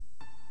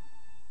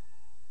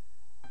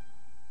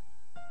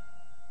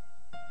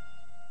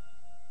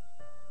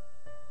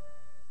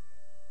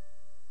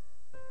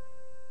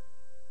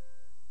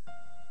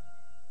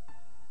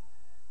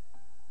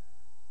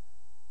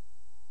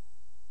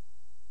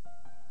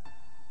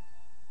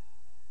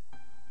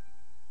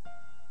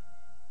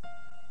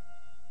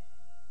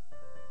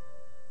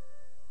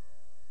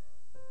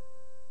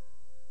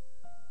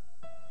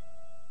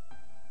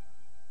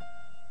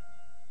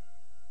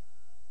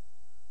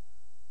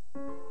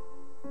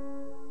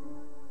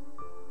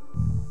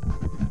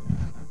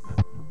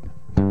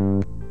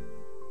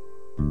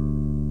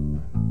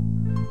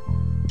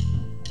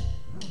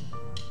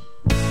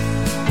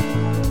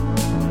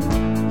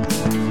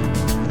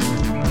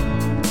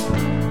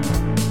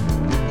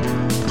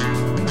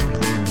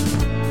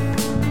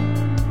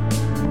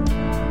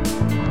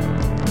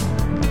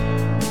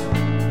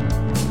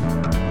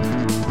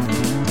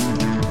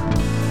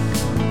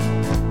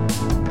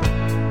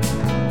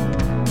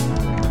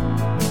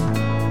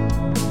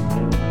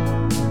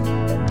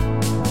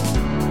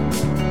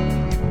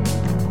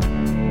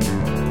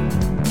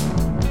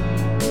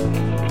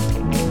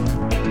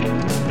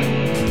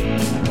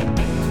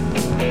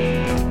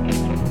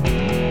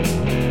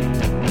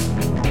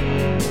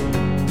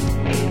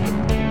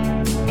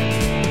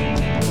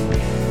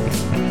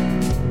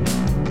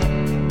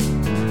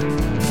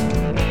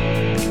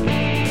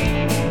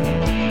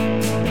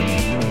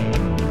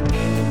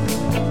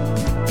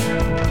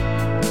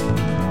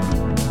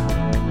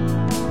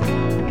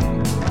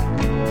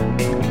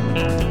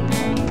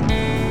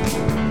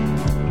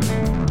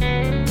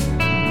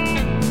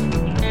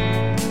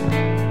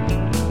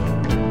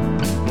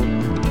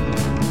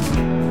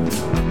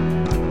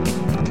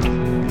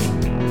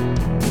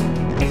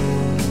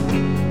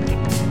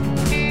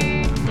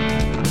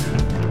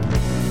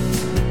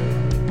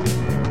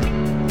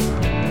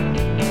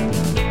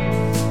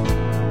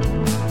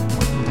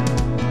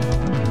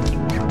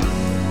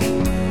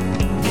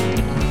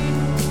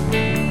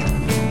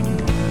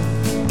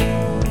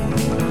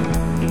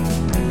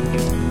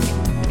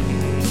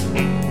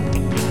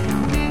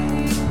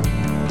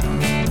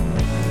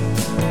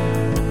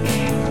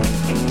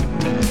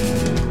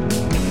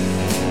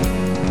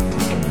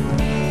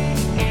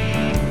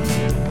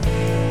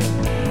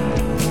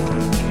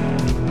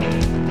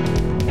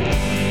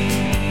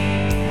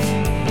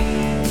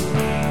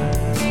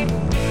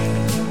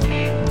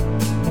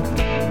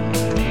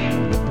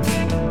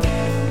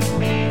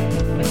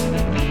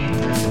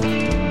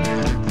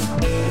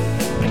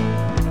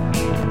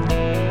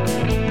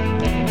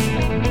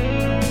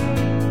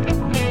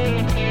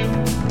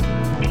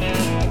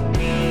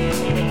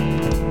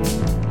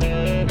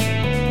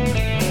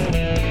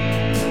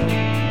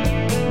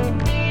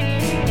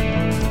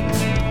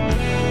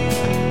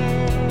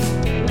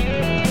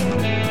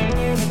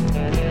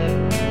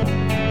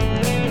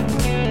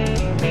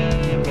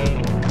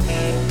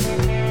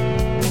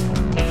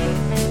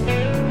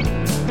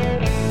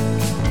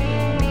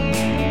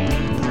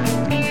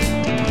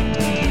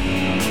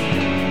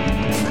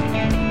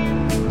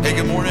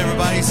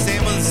everybody,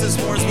 stand with us this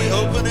morning as we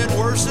open in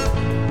worship.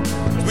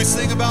 As we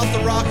sing about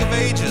the Rock of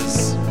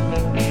Ages,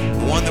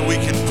 the one that we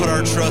can put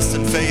our trust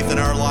and faith in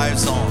our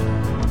lives on.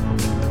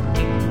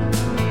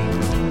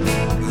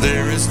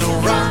 There is no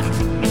rock,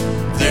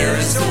 there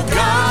is no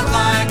God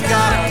like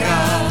our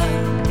God.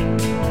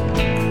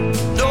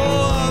 No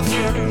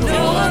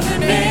other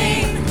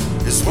name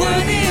is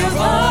worthy of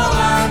all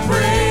our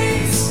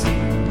praise.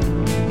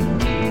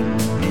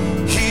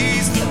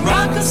 He's the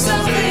rock of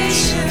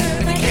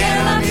salvation that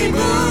cannot be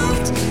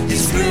moved.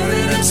 He's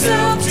proven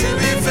himself to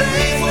be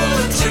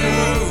faithful and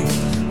true.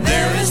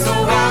 There is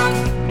no rock,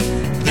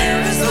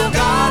 there is no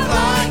God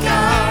like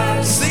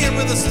ours. Sing it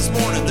with us this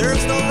morning. There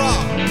is no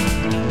rock,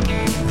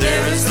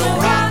 there is no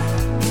rock,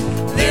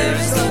 there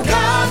is no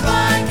God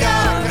like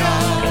our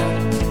God.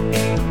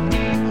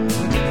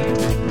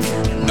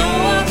 No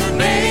other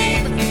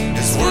name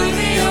is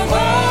worthy of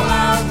all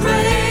our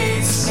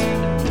praise.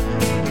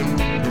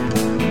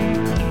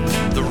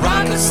 The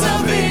rock of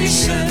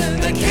salvation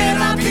that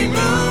cannot be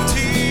moved.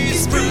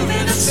 He's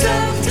proven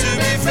himself to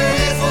be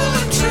faithful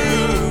and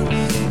true.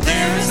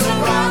 There is no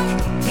rock,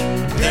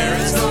 there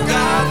is no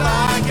God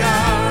like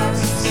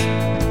ours.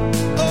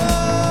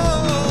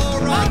 Oh,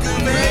 rock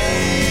of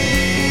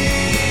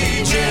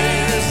ages,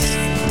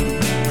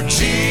 for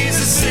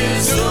Jesus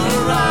is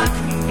the rock.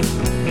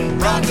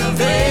 Rock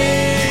of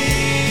ages,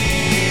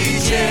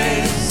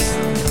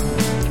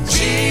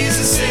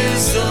 Jesus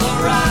is the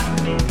rock.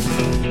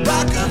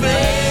 Rock of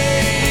ages,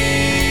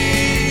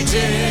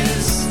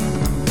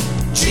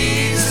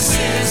 Jesus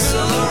is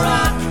the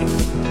rock.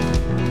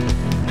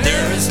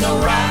 There is no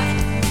rock,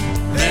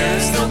 there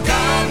is no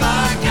God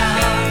like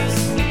ours.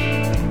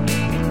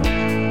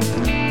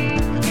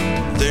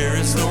 There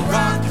is no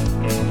rock,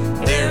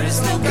 there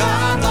is no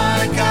God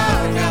like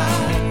our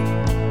God.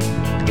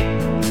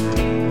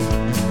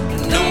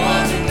 No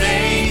other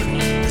name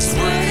is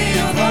worthy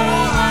of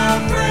all our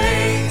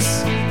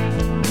praise.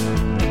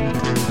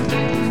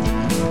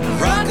 The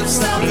rock of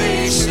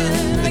salvation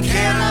that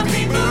cannot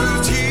be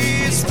moved.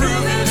 He has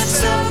proven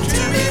himself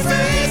to be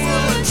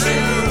faithful and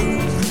true.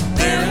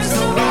 There is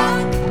no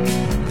rock,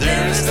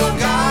 there is no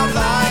God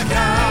like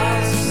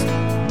ours.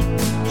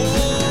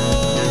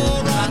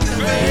 Oh, rock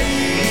of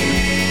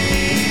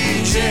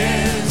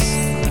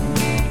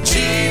ages,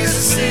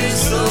 Jesus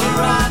is the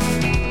rock.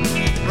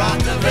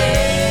 Rock of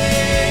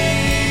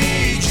ages,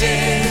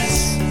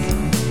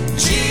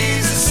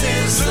 Jesus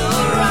is the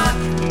rock.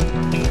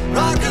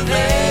 Rock of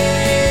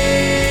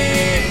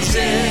ages,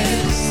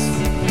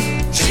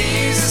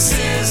 Jesus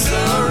is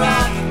the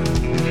rock.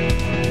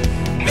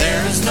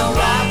 There is no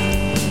rock,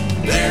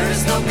 there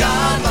is no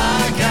God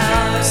like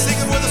ours. Sing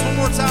it with us one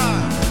more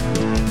time.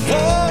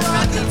 Oh,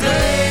 rock of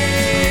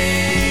ages,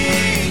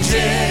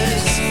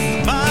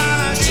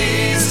 my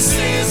Jesus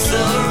is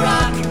the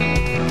rock.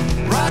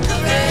 Rock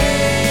of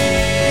ages,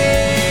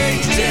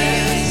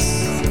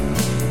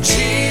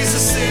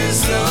 Jesus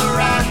is the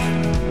rock.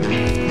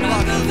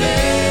 Rock of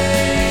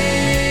ages,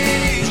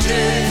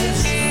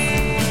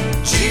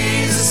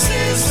 Jesus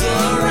is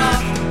the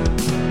rock.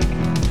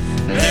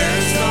 There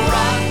is no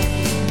rock,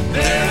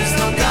 there is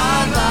no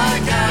God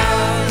like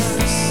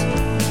ours.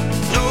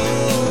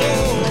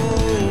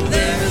 No,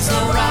 there is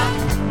no rock,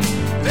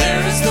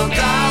 there is no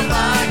God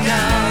like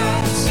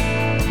ours.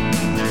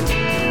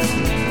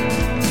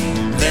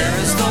 There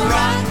is no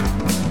rock,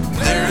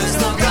 there is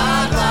no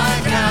God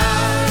like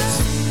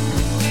ours.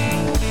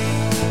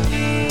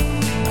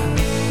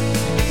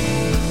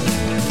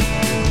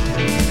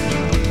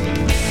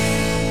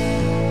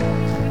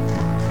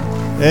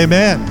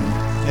 Amen.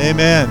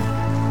 Amen.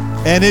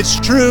 And it's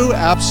true,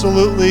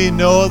 absolutely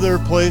no other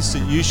place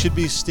that you should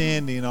be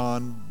standing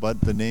on but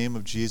the name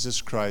of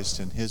Jesus Christ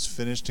and his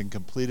finished and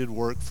completed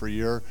work for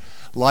your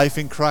life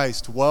in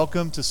Christ.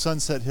 Welcome to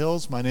Sunset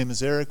Hills. My name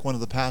is Eric, one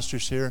of the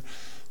pastors here.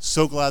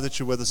 So glad that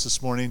you're with us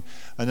this morning.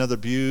 Another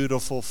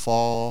beautiful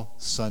fall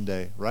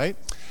Sunday, right?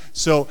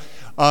 So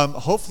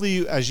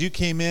hopefully as you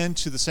came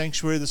into the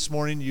sanctuary this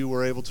morning, you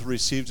were able to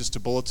receive just a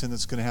bulletin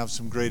that's going to have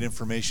some great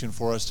information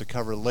for us to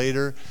cover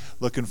later.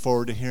 Looking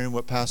forward to hearing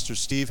what Pastor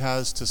Steve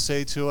has to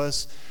say to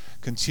us.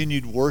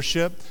 Continued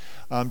worship.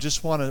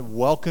 Just want to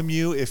welcome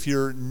you. If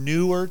you're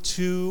newer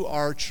to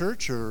our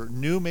church or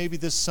new maybe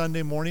this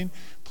Sunday morning,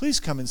 please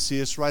come and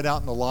see us right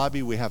out in the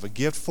lobby. We have a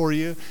gift for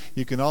you.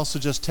 You can also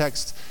just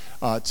text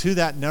to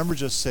that number,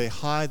 just say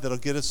hi. That'll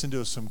get us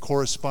into some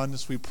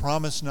correspondence. We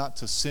promise not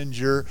to send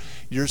your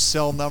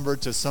cell number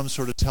to some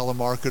sort of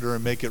telemarketer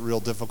and make it real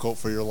difficult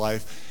for your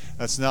life.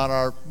 That's not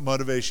our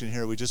motivation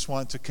here. We just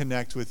want to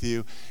connect with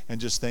you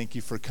and just thank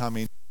you for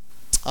coming.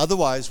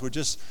 Otherwise, we're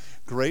just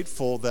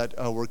grateful that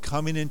we're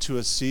coming into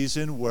a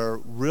season where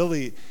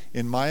really,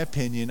 in my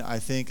opinion, I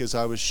think as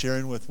I was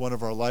sharing with one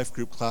of our life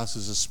group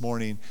classes this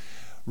morning,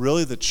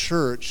 really the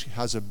church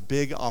has a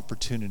big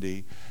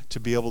opportunity to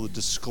be able to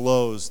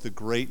disclose the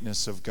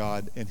greatness of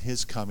God and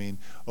his coming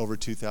over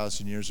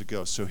 2,000 years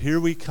ago. So here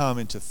we come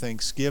into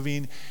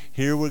Thanksgiving.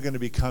 Here we're going to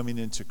be coming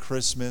into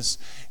Christmas.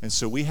 And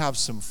so we have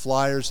some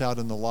flyers out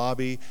in the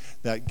lobby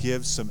that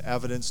give some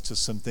evidence to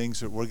some things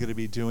that we're going to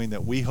be doing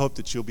that we hope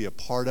that you'll be a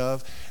part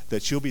of,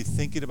 that you'll be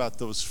thinking about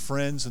those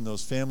friends and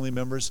those family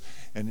members.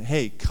 And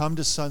hey, come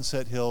to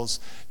Sunset Hills,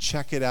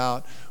 check it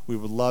out. We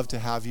would love to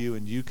have you,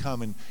 and you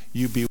come and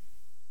you be.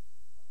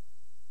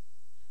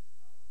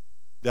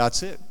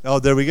 That's it. Oh,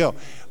 there we go.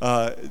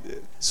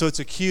 So it's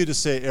a cue to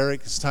say,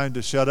 Eric, it's time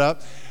to shut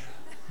up.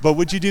 But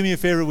would you do me a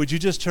favor? Would you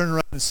just turn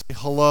around and say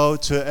hello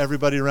to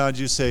everybody around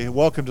you? Say,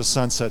 welcome to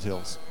Sunset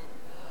Hills.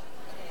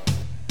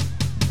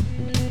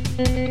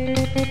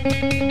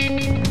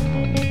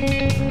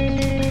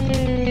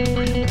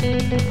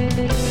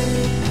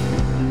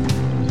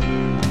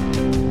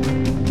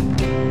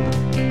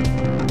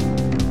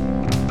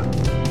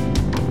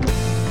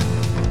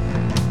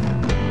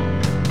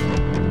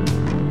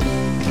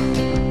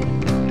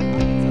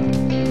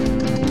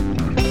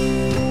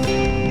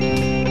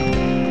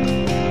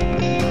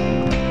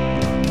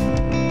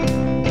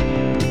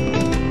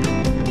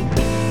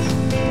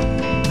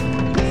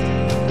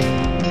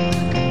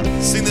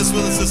 Sing this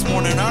with us this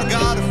morning. Our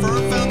God, a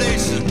firm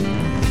foundation.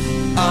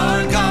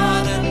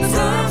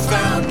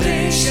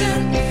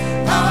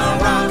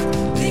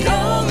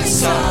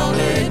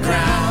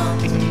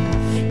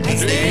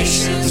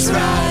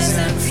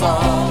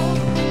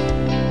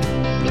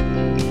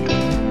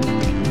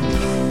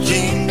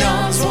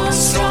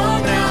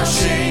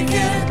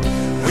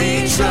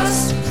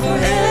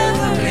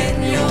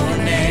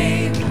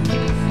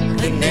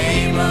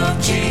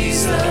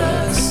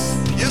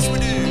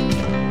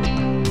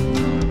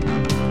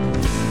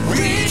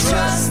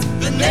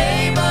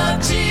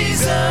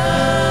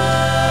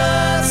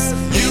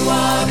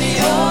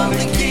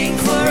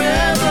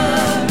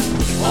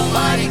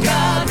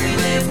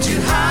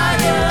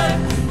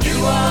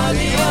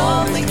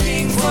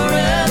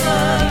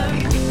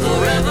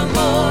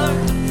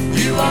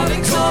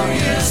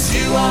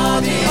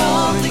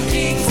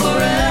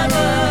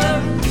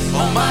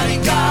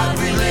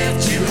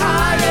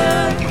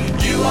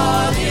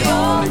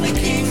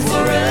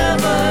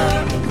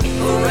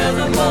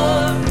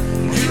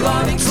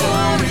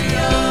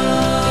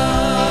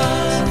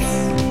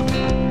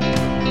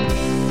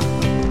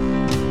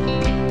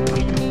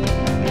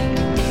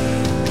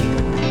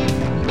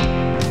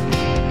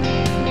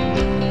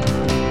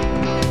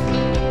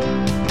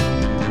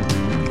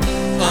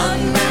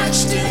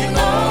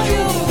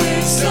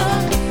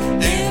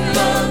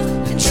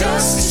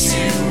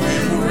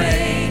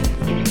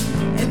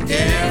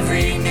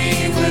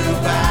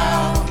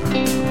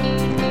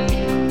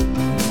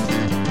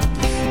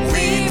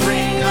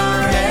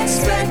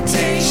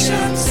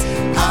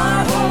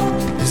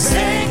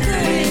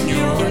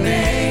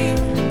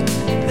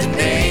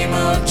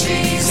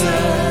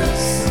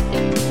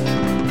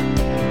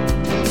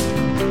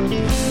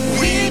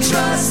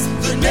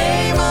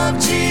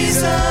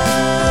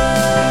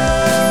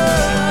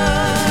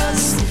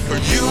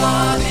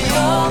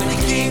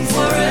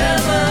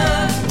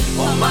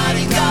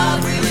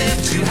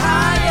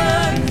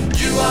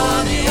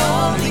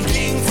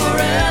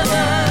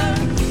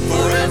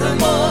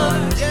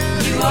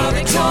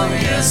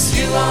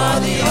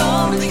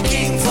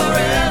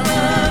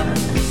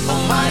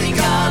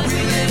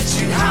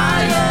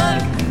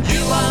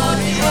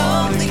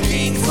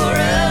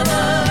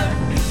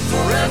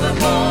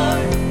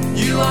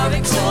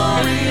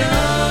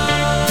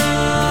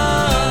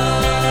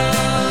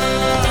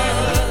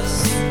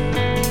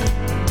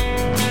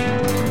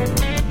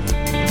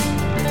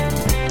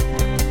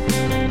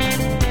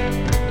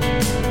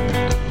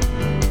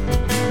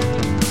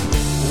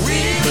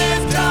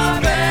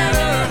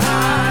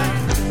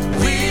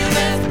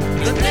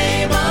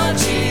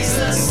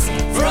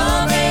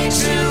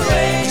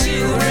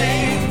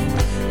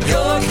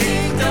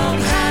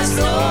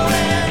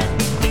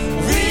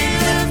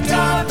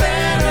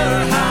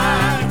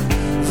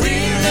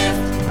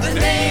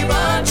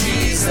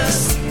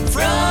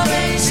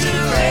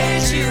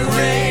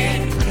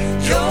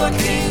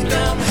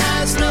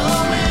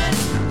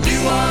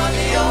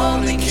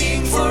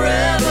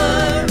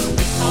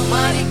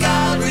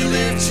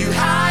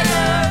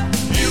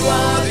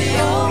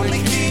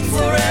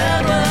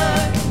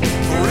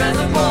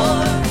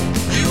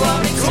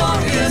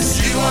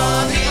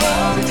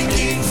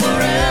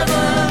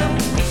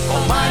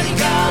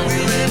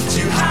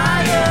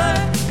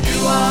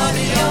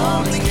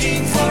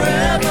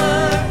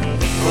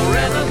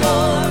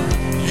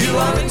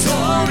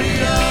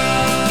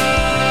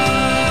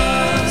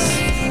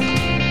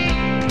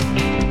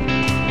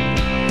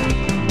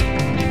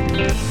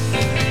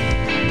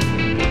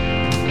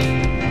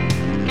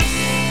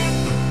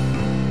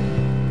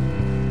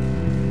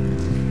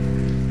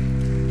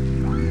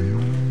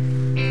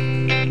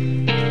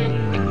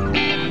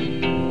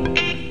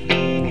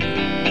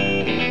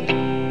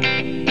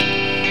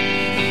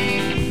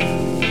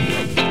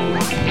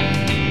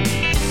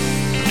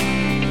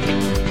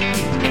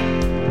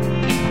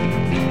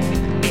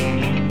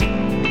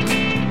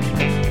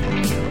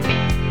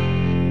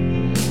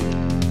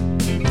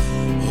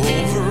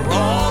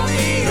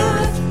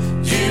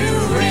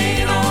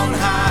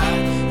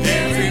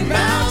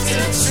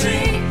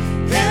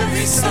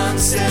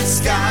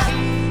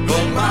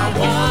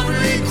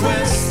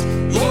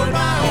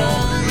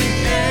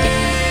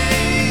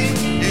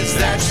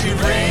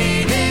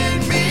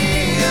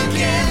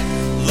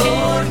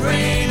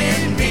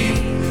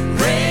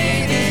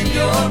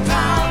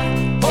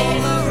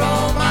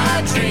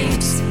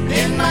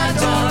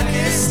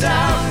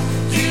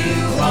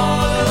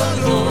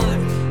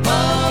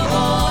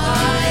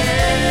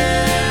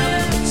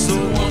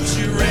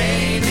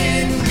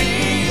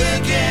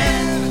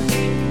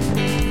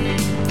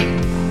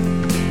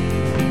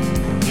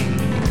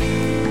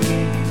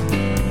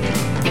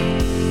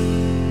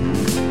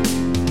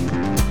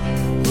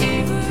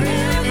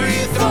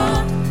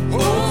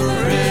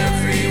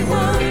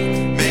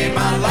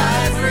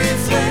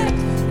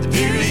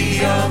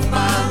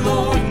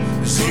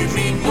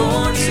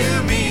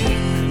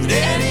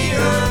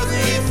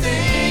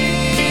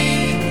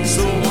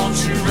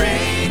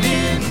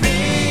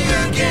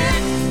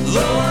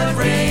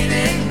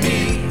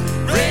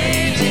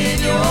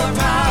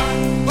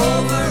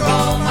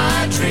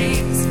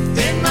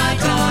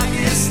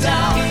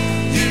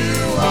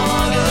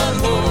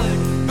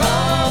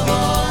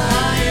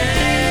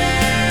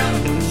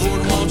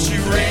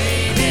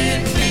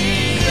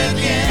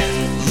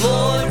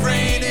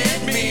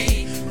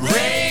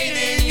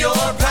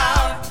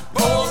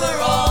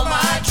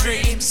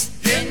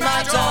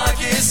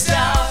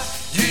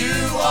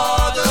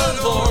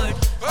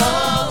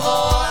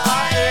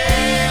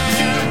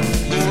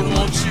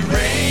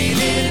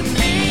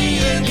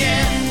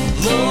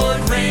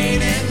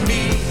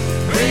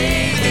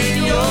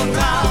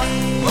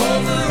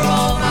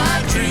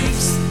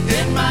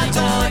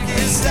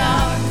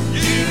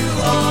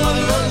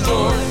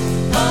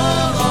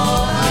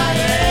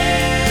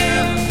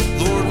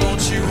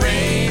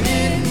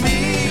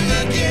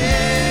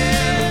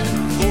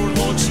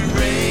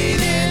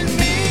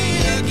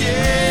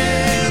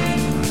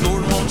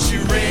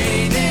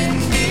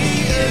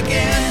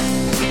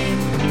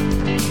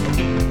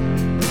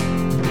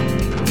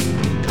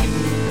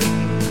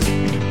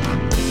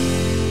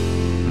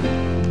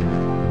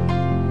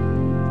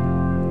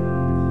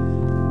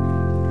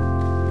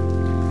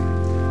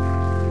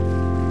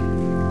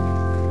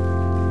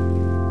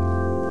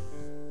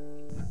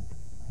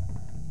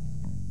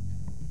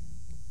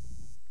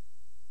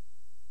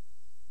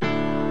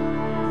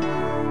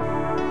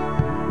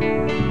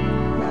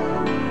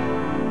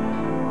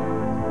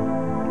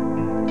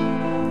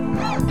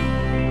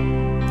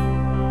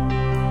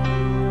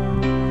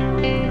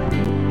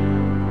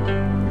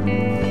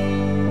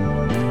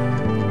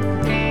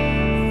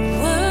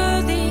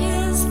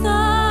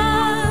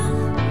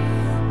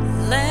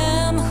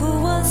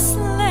 was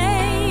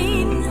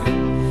slain.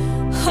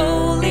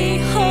 Holy,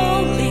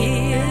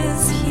 holy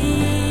is he.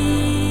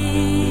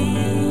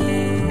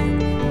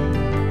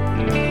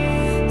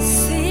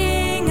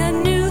 Sing a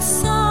new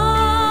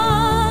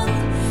song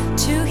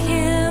to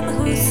him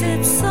who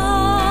sits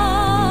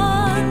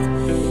on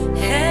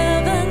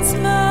heaven's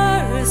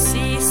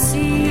mercy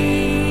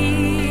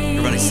seat.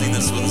 Everybody sing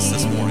this with us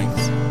this morning.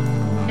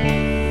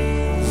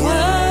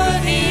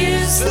 Worthy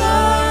is the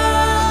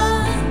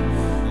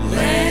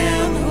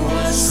Lamb who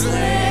was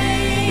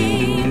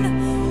slain.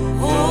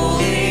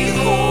 Holy,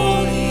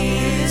 holy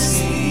is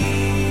he.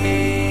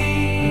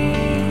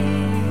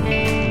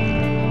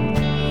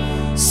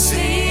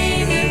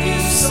 Sing a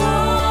new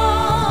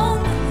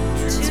song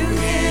to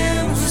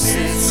him who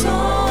sits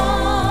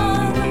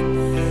on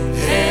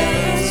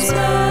heaven's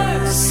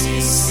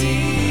mercy seat.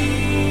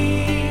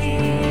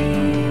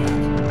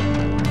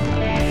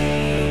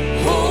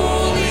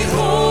 Holy,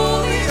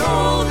 holy,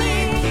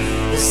 holy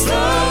is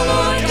the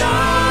Lord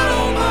God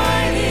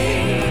Almighty,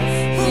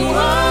 who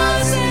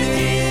was and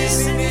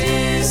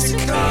is to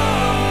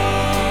come.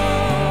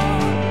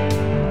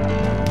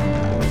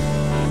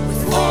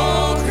 With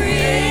all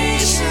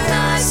creation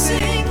I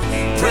sing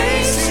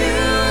praise to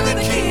the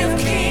King of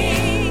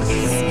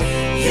Kings.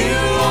 You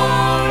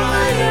are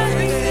my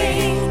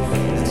everything,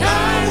 and I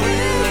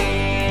will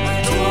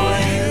adore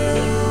you.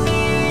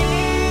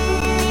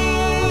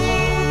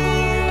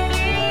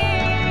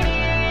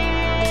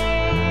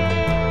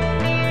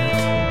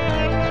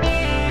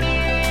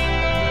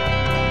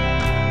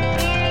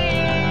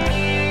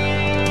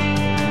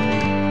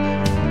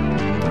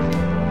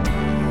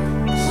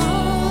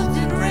 Clothed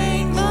in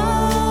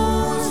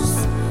rainbows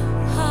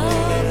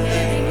of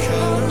living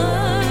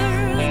color,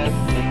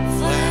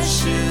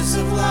 flashes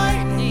of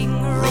lightning,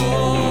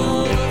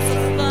 rolls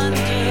of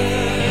thunder.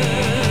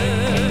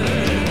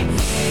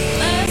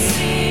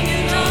 Blessing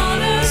and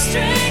honor,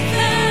 strength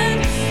and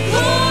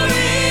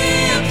glory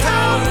and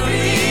power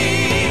be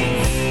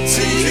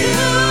to you,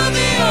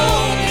 the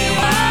only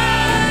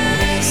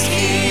wise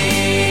King.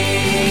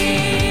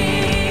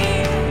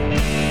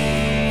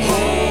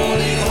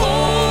 Holy,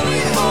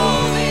 holy,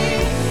 holy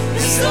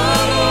is the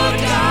Lord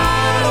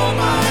God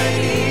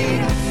Almighty,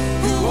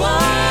 who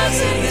was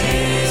and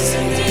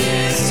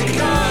is to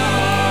come.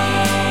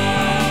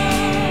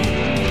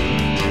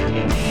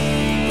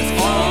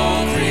 With all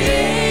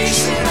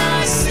creation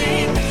I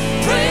sing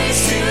praise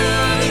to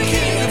the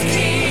King of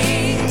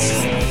Kings.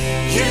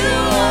 You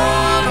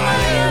are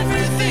my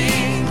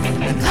everything,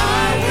 and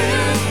I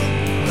will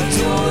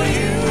adore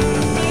you.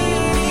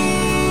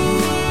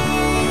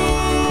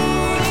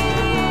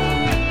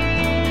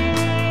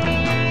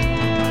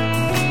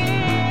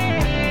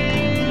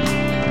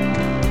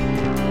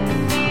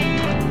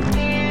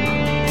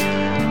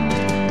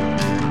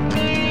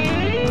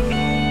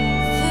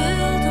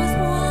 Filled with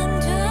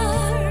wonder,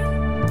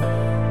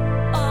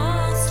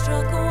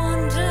 awestruck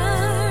wonder,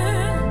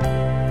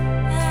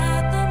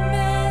 at the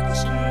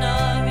mention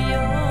of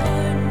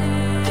your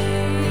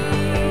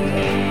name.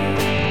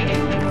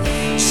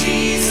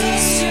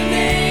 Jesus, your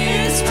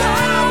name is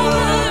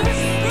power,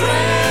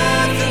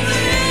 breath of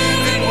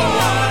living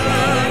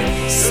water,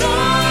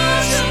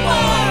 such a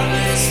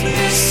marvelous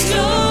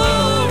mystery.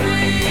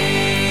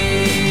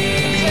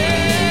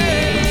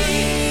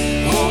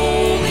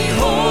 Holy,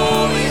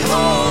 holy,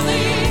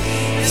 holy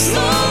is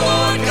the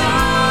Lord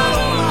God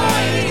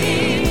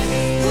Almighty,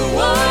 who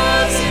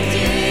was and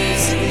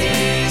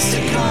is to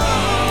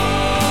come.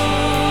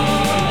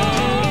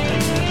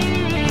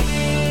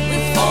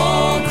 With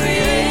all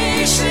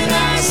creation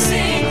I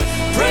sing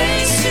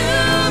praise to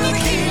the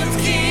King of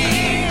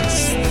Kings.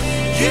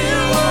 You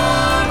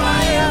are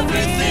my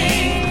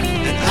everything,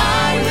 and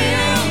I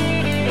will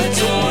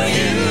adore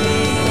you.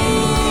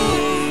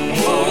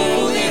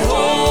 Holy,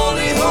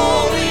 holy,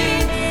 holy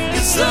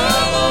is the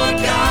Lord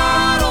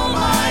God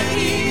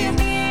Almighty,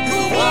 who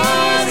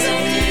was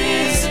and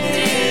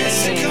is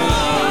to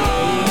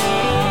come.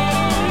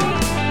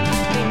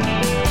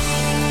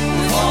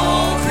 With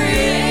all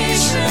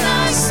creation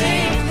I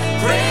sing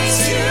praise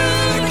to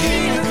the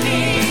King of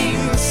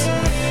Kings.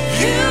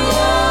 You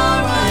are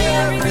my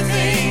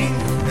everything,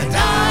 and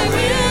I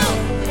will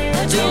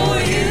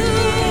adore you.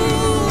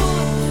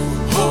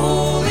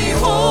 Holy,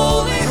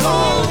 holy,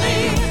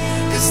 holy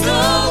is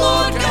the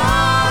Lord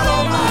God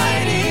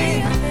Almighty,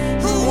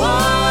 who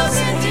was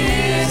and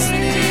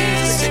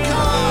is to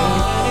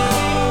come.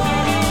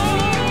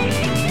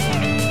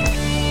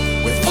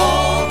 With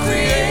all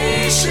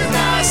creation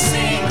I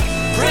sing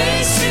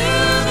praise to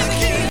the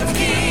King of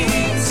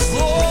Kings.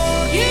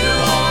 Lord, you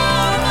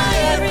are my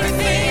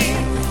everything,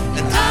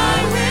 and I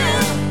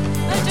will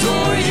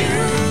adore you.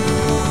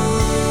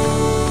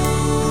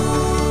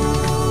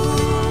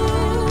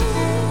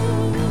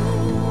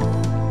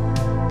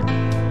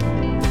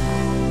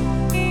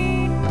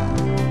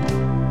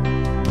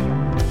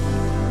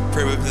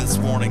 Pray with me this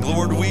morning.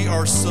 Lord, we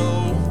are so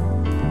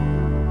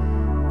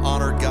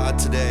honored, God,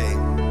 today.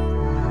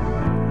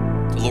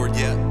 Lord,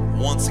 yet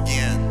once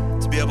again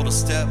to be able to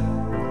step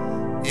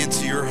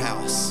into your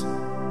house.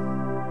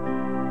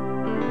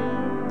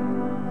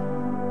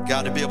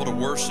 God, to be able to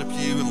worship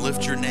you and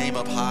lift your name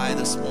up high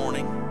this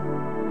morning.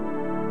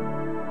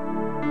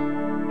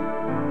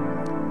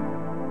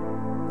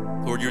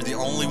 Lord, you're the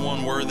only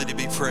one worthy to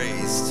be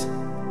praised.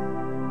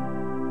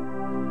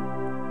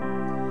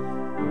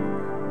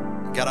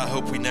 God, I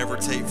hope we never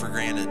take for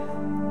granted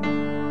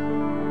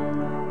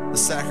the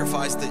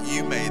sacrifice that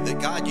you made, that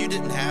God, you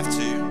didn't have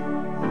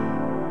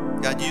to.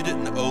 God, you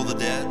didn't owe the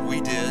debt, we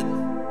did.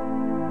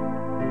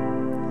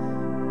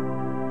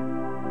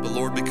 But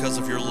Lord, because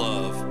of your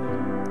love,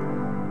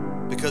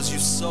 because you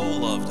so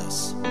loved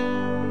us,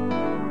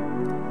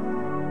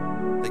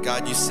 that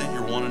God, you sent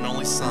your one and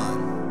only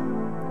Son,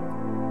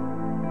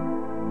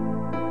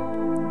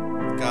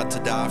 God, to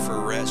die for a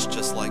wretch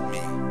just like me.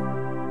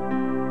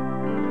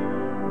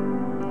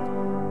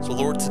 So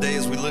Lord, today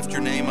as we lift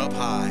your name up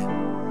high,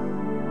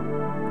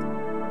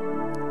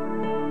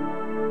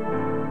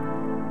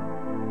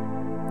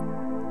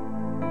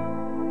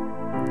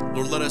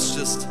 Lord, let us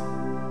just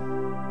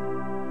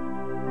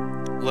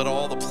let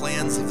all the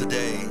plans of the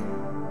day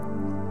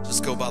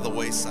just go by the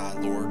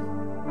wayside, Lord.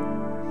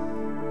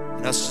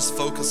 And us just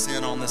focus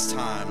in on this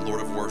time,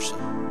 Lord, of worship.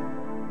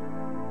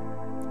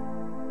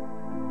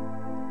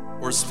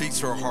 Lord, speak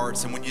to our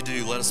hearts, and when you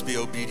do, let us be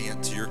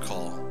obedient to your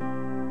call.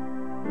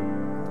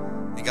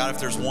 And God,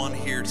 if there's one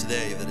here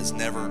today that has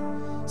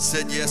never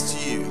said yes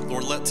to you,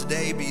 Lord, let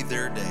today be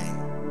their day.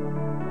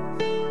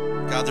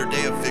 God, their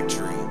day of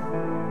victory,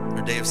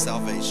 their day of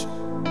salvation.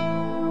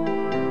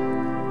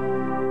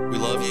 We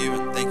love you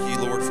and thank you,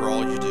 Lord, for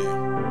all you do.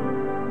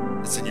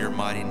 It's in your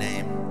mighty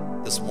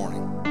name this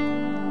morning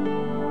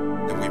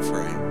that we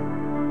pray.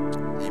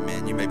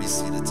 Amen. You may be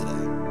seated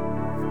today.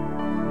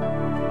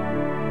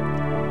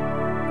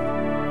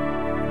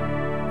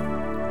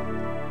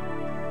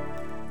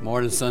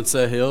 Morning,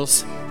 Sunset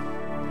Hills.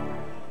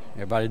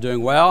 Everybody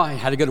doing well?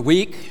 Had a good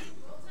week?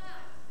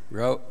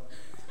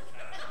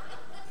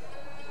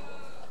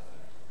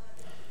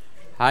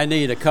 I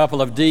need a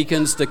couple of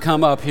deacons to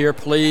come up here,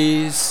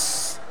 please.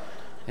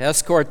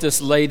 Escort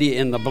this lady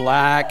in the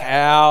black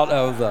out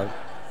of the...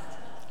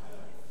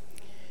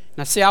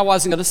 Now, see, I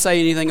wasn't going to say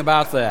anything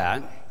about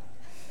that.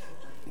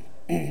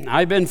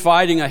 I've been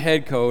fighting a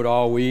head cold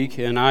all week,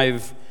 and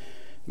I've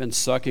been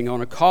sucking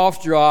on a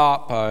cough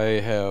drop.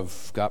 I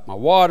have got my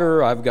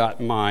water. I've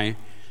got my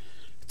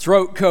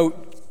throat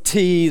coat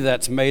tea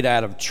that's made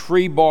out of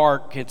tree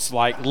bark. It's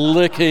like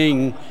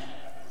licking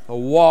a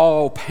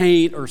wall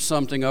paint or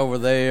something over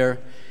there.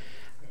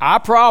 I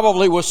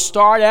probably will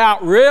start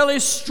out really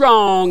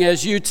strong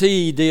as UT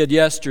did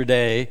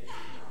yesterday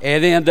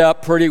and end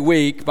up pretty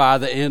weak by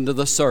the end of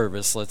the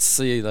service. Let's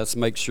see. Let's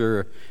make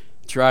sure.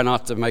 Try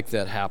not to make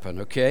that happen,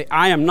 okay?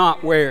 I am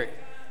not wearing...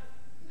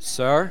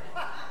 Sir?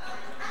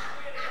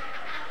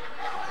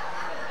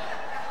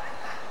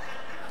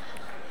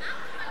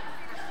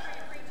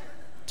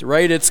 At the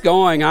rate it's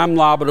going, I'm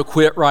liable to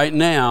quit right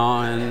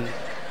now. And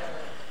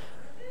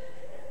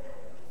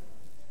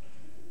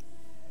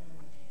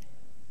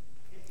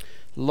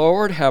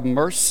Lord, have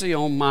mercy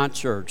on my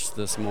church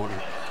this morning.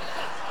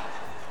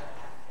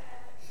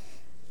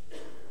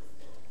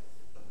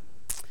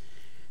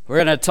 We're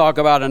going to talk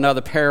about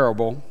another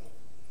parable,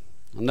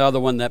 another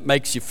one that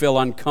makes you feel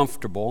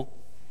uncomfortable.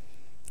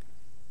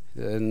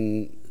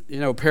 And,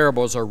 you know,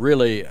 parables are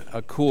really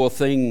a cool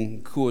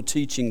thing, cool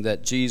teaching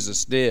that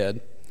Jesus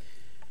did.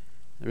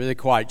 They're really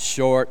quite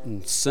short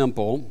and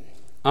simple,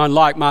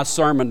 unlike my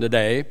sermon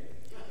today.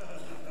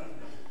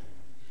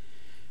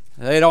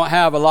 They don't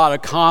have a lot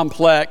of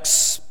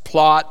complex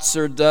plots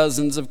or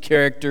dozens of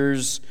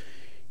characters.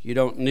 You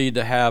don't need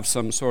to have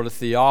some sort of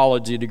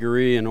theology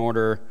degree in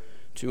order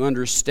to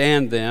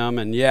understand them,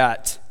 and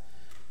yet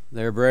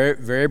they're very,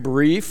 very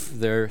brief,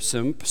 they're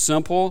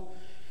simple,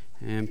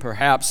 and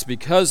perhaps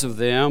because of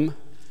them,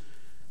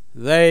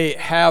 they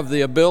have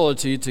the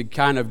ability to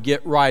kind of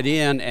get right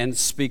in and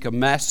speak a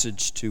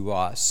message to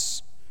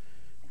us.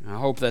 And I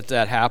hope that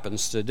that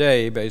happens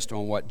today based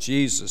on what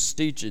Jesus'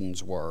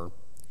 teachings were.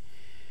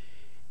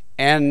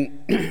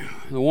 And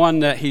the one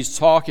that he's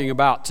talking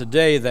about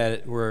today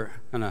that we're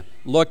going to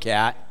look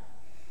at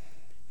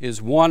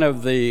is one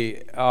of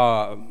the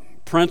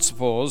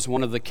principles,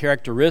 one of the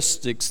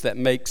characteristics that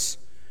makes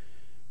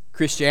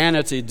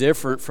Christianity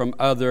different from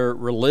other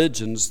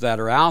religions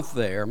that are out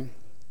there.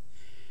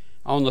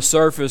 On the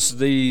surface,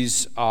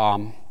 these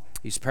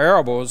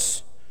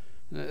parables,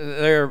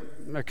 they're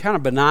kind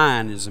of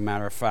benign, as a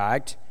matter of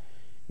fact,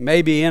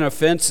 maybe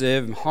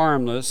inoffensive and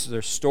harmless.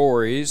 They're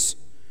stories.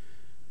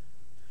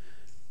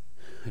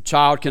 A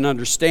child can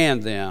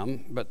understand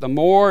them, but the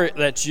more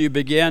that you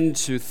begin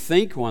to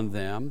think on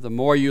them, the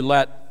more you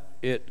let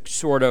it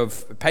sort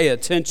of pay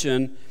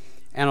attention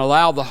and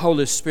allow the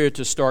Holy Spirit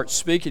to start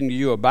speaking to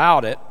you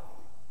about it,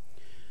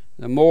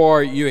 the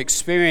more you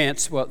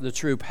experience what the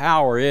true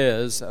power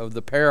is of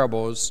the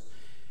parables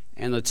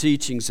and the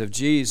teachings of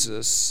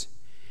Jesus,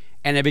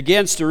 and it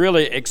begins to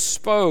really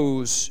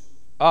expose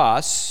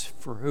us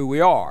for who we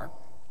are.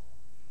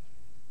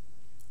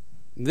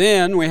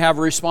 Then we have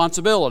a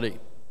responsibility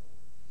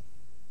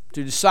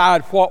to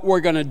decide what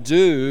we're going to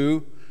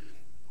do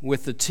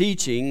with the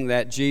teaching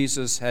that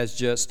Jesus has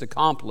just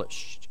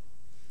accomplished.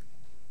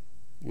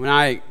 When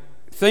I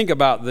think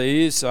about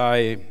these,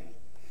 I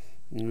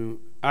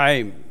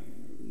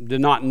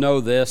did not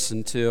know this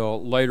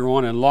until later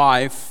on in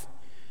life,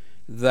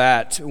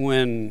 that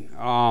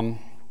when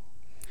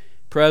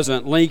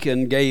President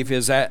Lincoln gave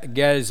his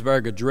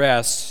Gettysburg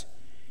Address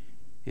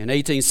in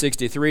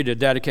 1863 to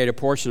dedicate a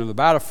portion of the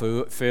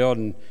battlefield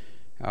and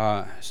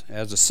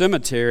as a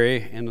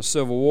cemetery in the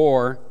Civil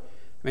War.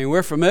 I mean,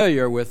 we're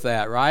familiar with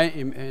that, right?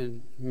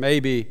 And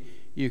maybe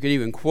you could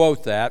even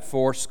quote that.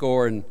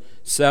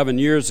 77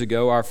 years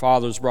ago, our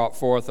fathers brought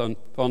forth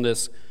on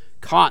this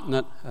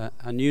continent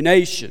a new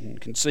nation,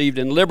 conceived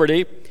in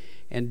liberty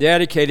and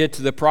dedicated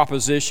to the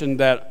proposition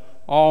that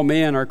all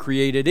men are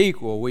created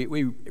equal.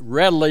 We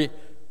readily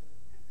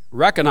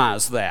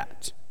recognize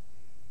that.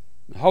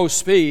 The whole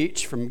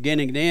speech, from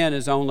beginning to end,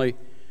 is only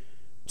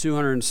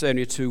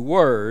 272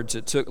 words.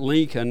 It took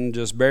Lincoln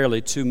just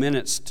barely 2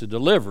 minutes to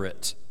deliver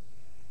it.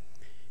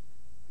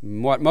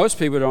 What most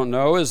people don't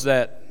know is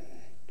that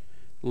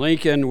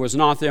Lincoln was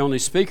not the only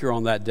speaker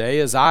on that day.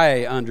 As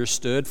I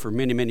understood for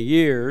many, many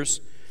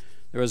years,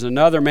 there was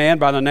another man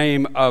by the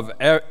name of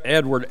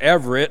Edward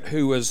Everett,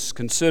 who was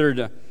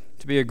considered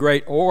to be a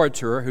great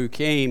orator, who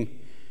came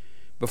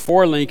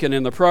before Lincoln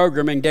in the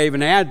program and gave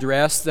an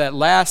address that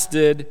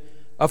lasted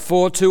a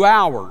full 2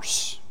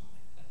 hours.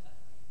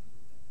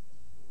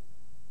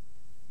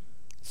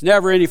 It's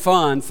never any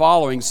fun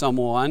following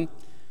someone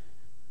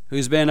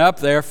who's been up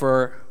there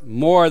for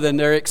more than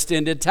their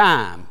extended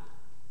time.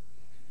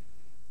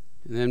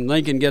 And then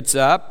Lincoln gets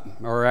up,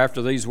 or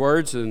after these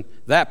words, and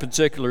that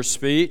particular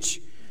speech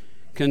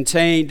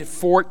contained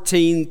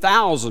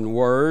 14,000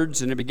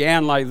 words, and it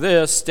began like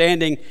this: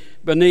 standing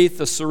beneath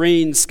the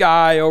serene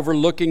sky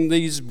overlooking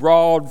these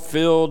broad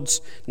fields,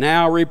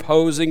 now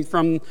reposing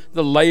from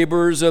the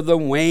labors of the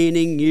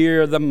waning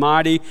year, the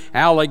mighty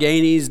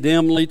Alleghanies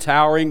dimly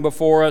towering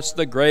before us,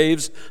 the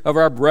graves of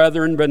our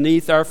brethren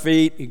beneath our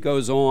feet. It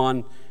goes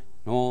on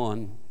and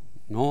on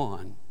and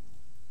on.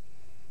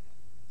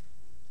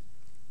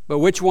 But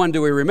which one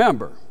do we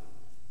remember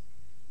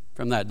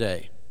from that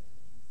day?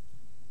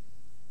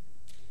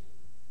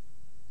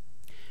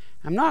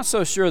 I'm not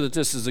so sure that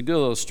this is a good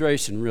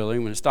illustration, really,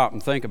 when you stop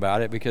and think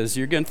about it, because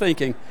you're again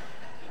thinking,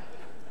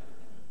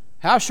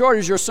 how short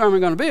is your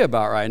sermon going to be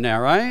about right now,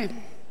 right?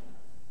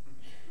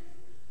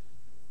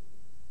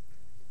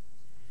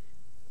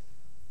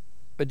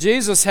 But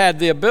Jesus had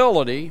the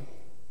ability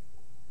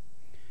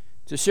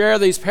to share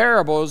these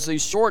parables,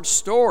 these short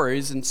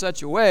stories, in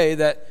such a way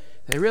that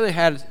they really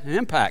had an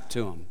impact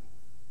to him.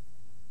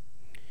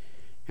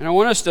 And I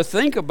want us to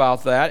think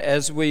about that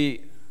as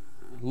we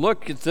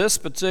look at this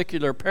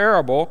particular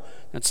parable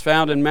that's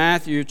found in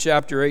Matthew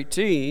chapter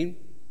 18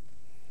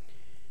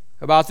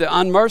 about the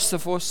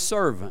unmerciful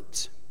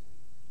servant.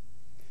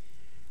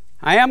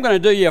 I am going to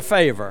do you a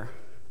favor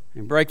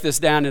and break this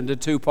down into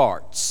 2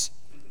 parts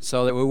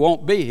so that we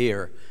won't be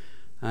here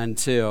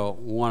until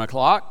 1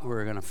 o'clock.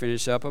 We're going to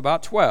finish up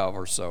about 12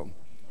 or so,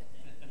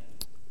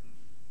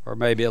 or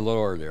maybe a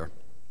little earlier.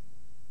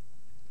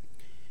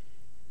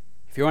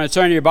 If you want to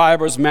turn to your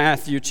Bibles,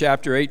 Matthew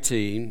chapter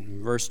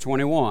 18, verse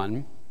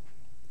 21.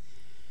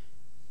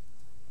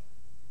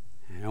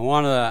 And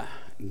one of the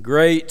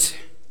great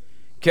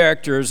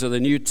characters of the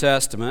New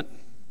Testament,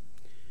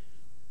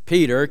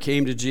 Peter,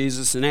 came to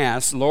Jesus and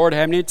asked, "Lord,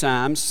 how many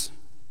times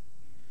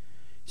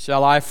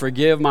shall I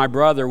forgive my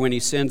brother when he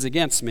sins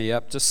against me?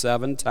 Up to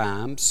 7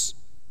 times?"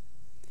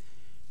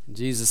 And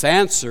Jesus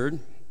answered,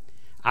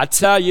 "I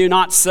tell you,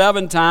 not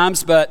 7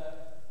 times,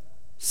 but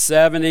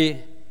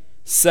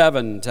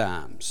 77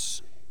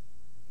 times.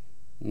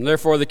 And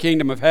therefore the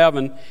kingdom of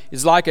heaven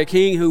is like a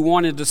king who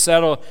wanted to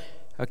settle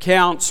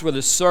accounts with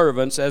his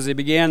servants. As he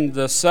began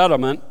the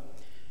settlement,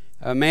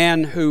 a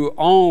man who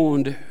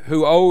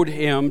owed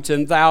him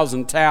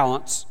 10,000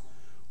 talents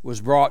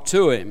was brought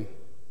to him.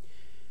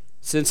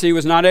 Since he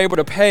was not able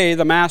to pay,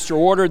 the master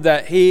ordered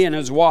that he and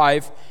his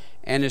wife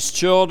and his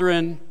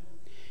children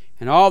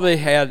and all he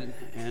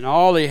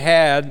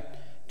had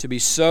to be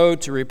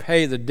sold to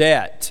repay the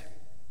debt.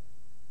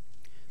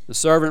 The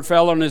servant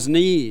fell on his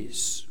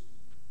knees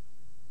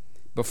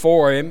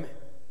before him.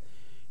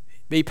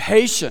 'Be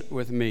patient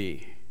with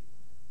me,'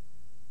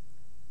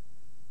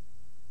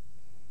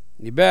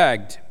 and he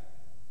begged,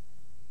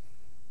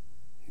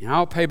 'and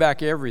I'll pay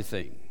back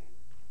everything.'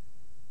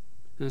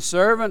 And the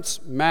servant's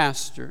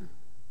master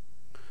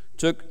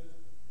took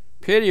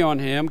pity on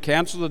him,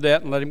 canceled the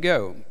debt, and let him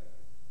go."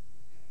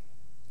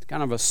 It's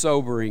kind of a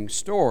sobering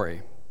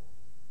story.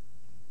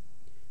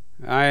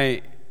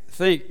 I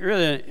think,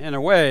 really, in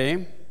a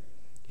way,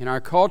 in our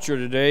culture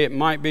today, it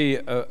might be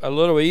a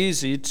little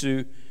easy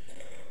to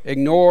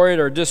ignore it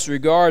or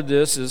disregard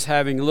this as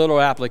having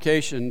little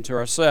application to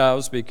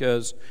ourselves,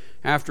 because,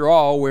 after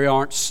all, we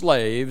aren't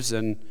slaves,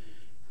 and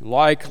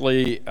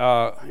likely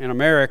in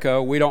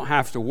America, we don't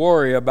have to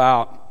worry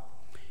about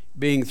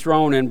being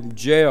thrown in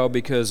jail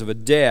because of a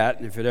debt.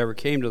 And if it ever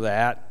came to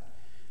that,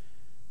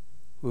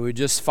 we would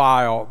just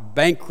file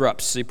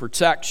bankruptcy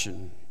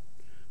protection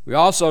We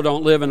also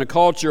don't live in a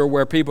culture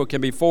where people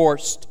can be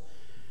forced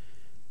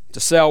to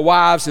sell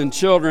wives and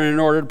children in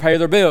order to pay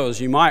their bills.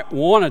 You might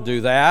want to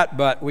do that,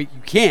 but you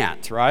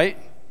can't, right?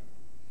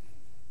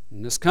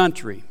 In this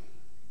country.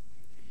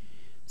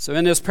 So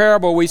in this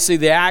parable, we see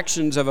the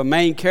actions of a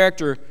main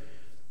character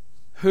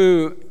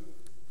who,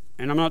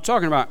 and I'm not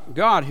talking about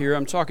God here,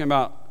 I'm talking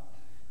about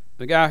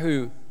the guy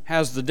who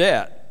has the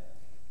debt.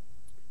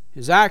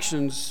 His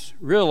actions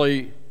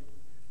really,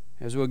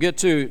 as we'll get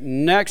to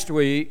next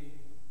week,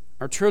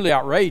 are truly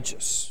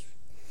outrageous.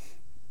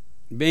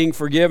 Being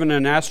forgiven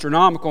an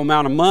astronomical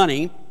amount of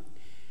money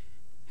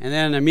and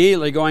then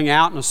immediately going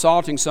out and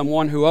assaulting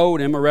someone who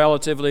owed him a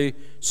relatively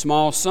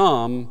small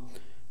sum.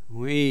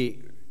 We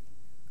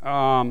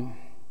may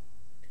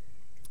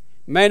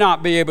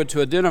not be able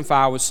to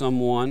identify with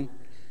someone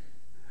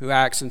who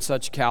acts in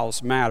such a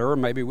callous manner, or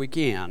maybe we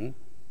can.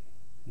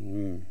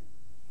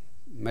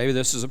 Maybe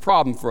this is a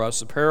problem for us.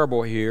 The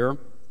parable here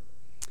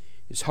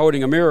is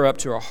holding a mirror up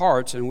to our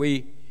hearts, and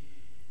we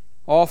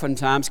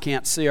oftentimes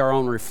can't see our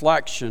own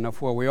reflection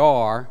of where we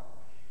are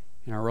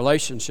in our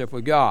relationship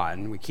with God.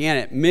 And we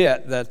can't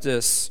admit that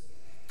this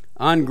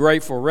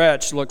ungrateful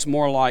wretch looks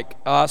more like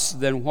us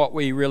than what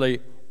we really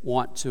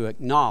want to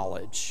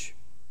acknowledge.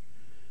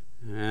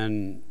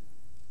 And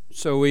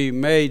so we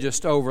may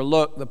just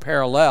overlook the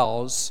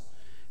parallels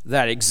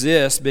that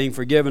exist, being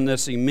forgiven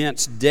this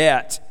immense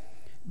debt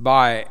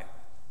by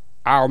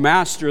our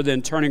master,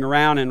 then turning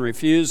around and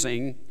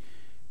refusing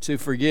to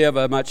forgive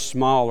a much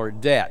smaller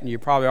debt. And you're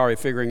probably already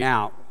figuring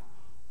out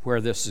where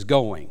this is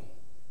going.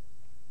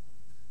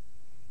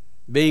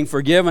 Being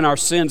forgiven our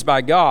sins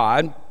by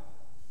God,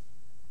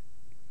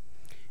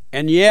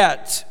 and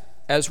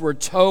yet, as we're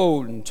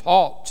told and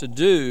taught to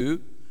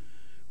do,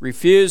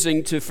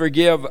 refusing to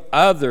forgive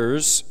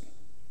others,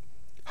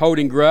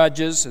 holding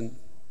grudges and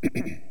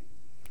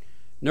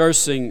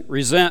nursing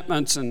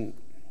resentments and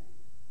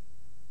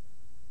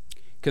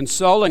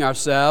consoling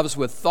ourselves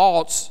with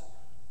thoughts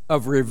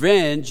of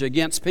revenge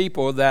against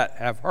people that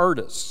have hurt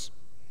us.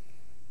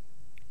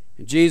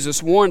 And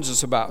Jesus warns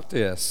us about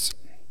this.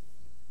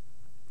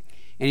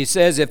 And he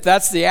says if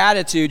that's the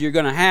attitude you're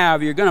going to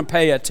have, you're going to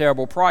pay a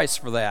terrible price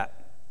for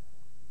that.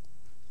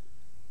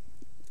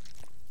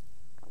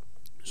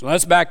 So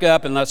let's back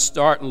up and let's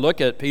start and look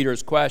at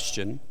Peter's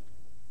question.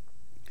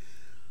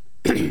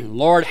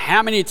 Lord,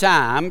 how many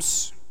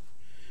times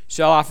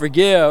shall I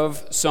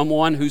forgive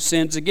someone who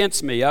sins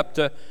against me? Up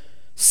to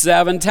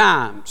 7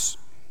 times.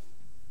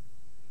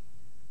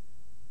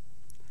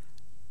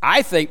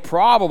 I think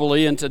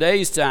probably in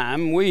today's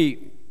time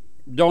we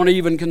don't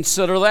even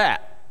consider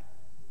that.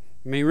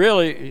 I mean,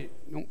 really,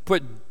 don't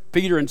put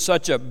Peter in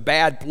such a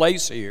bad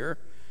place here.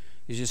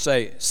 You just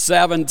say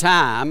 7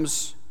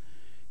 times.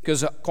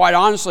 Because quite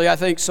honestly, I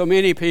think so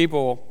many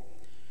people,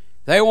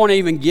 they won't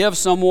even give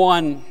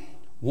someone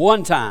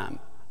 1 time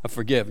of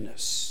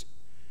forgiveness.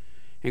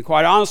 And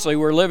quite honestly,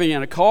 we're living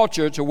in a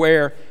culture to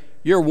where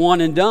you're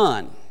one and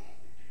done.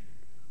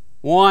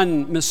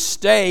 One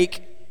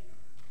mistake,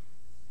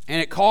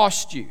 and it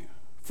costs you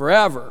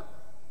forever.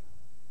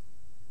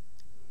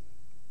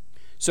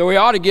 So we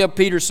ought to give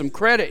Peter some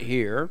credit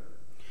here,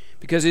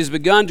 because he's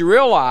begun to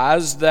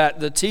realize that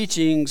the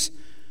teachings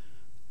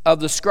of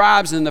the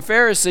scribes and the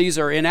Pharisees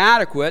are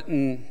inadequate,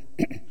 and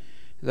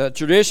the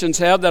traditions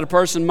held that a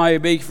person may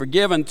be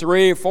forgiven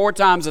 3 or 4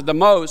 times at the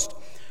most,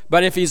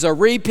 but if he's a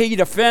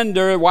repeat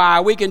offender, why,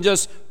 we can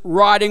just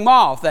write him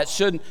off.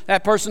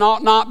 That person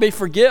ought not be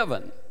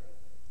forgiven.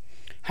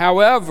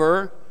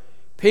 However,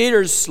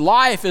 Peter's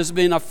life has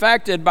been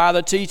affected by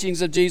the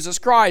teachings of Jesus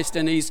Christ,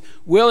 and he's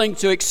willing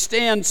to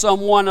extend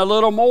someone a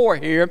little more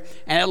here,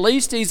 and at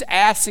least he's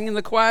asking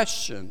the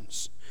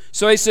questions.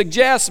 So he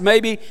suggests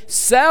maybe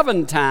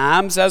 7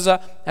 times as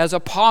a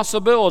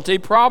possibility,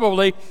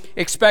 probably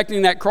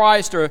expecting that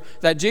Christ or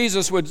that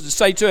Jesus would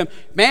say to him,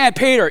 man,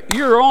 Peter,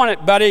 you're on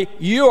it, buddy.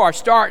 You are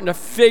starting to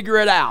figure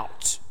it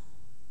out.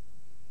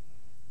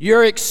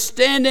 You're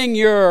extending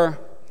your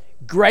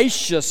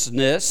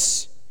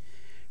graciousness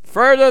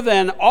further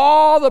than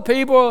all the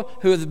people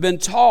who have been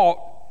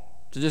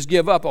taught to just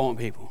give up on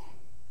people.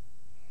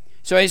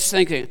 So he's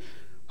thinking,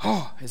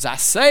 as I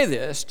say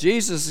this,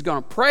 Jesus is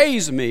going to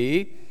praise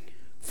me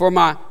for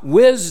my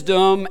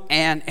wisdom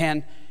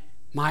and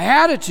my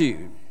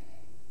attitude.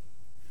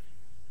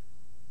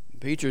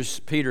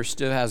 Peter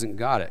still hasn't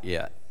got it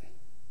yet,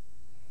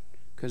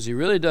 because he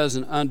really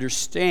doesn't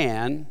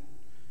understand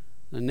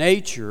the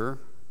nature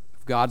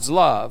of God's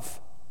love.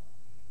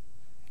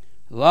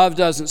 Love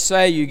doesn't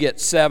say you get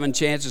 7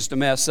 chances to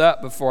mess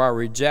up before I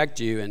reject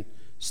you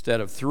instead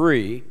of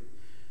 3.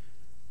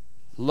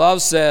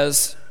 Love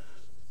says,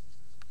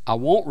 I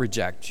won't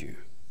reject you.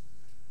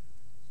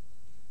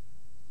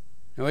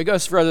 No, he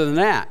goes further than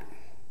that.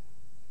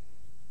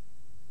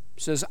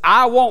 He says,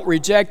 I won't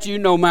reject you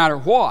no matter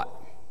what.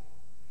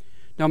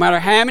 No matter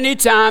how many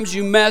times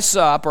you mess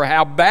up or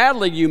how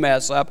badly you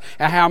mess up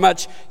and how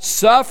much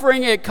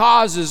suffering it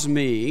causes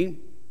me,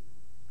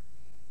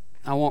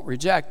 I won't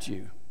reject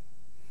you.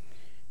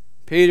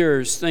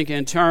 Peter's thinking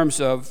in terms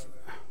of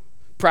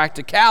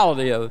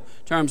practicality of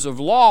terms of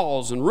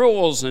laws and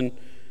rules and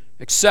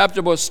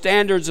acceptable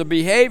standards of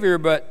behavior,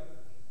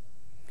 but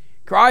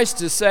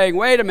Christ is saying,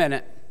 wait a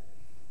minute,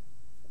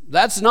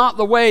 that's not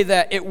the way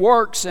that it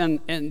works in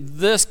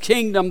this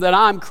kingdom that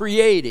I'm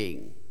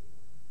creating.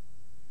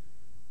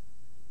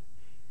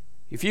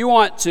 If you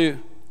want to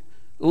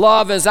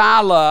love as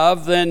I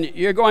love, then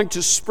you're going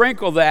to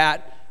sprinkle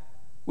that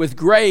with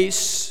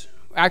grace.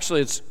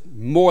 Actually, it's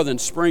more than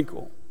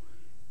sprinkle.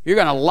 You're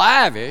going to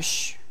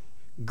lavish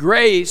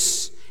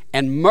grace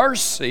and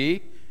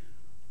mercy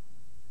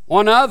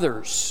on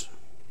others.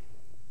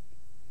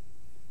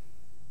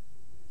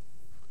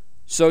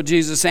 So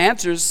Jesus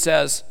answers,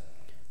 says,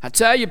 I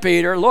tell you,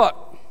 Peter,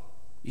 look,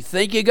 you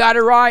think you got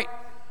it right?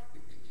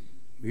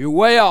 You're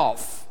way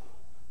off.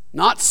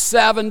 Not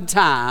 7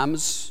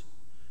 times,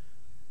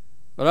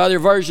 but other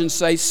versions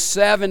say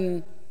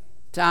 70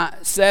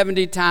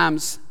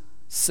 times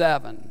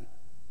 7.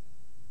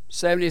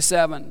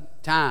 77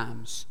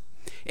 times.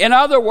 In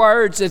other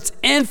words, it's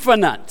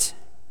infinite.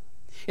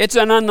 It's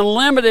an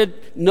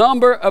unlimited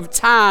number of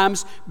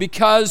times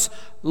because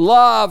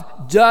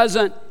love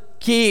doesn't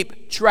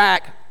keep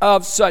track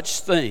of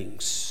such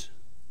things.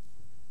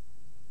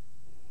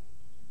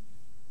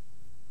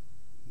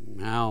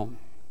 Now,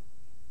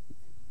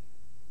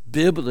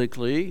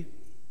 biblically,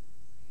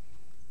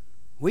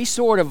 we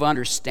sort of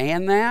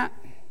understand that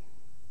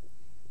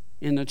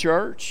in the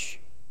church.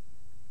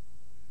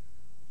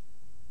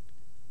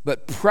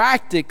 But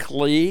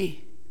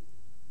practically,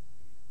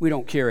 we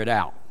don't carry it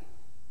out.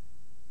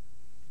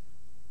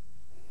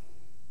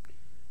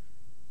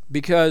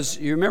 Because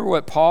you remember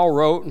what Paul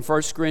wrote in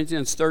 1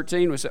 Corinthians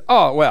 13? We said,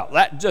 oh, well,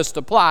 that just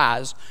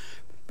applies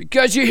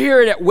because you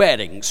hear it at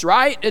weddings,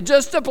 right? It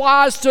just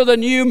applies to the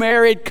new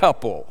married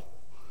couple.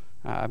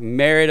 I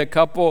married a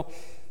couple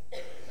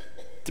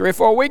 3 or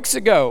 4 weeks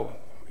ago,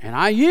 and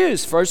I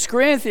used 1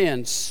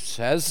 Corinthians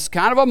as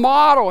kind of a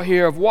model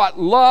here of what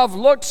love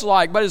looks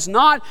like. But it's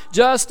not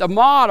just a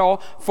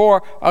model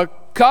for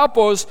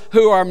couples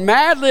who are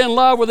madly in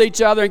love with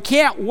each other and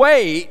can't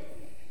wait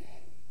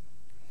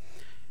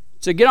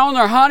to get on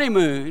their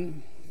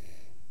honeymoon.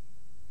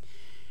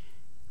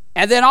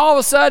 And then all of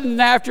a sudden,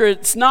 after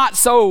it's not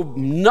so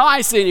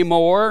nice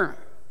anymore,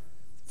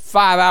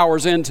 5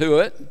 hours into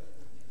it,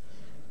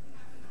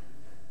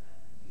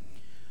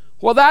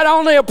 well, that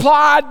only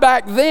applied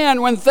back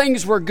then when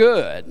things were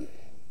good.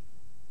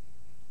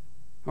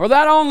 Or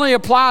that only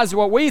applies to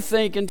what we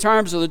think in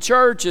terms of the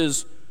church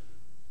is,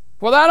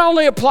 well, that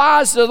only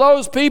applies to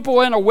those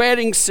people in a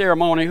wedding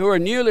ceremony who are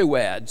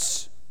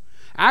newlyweds.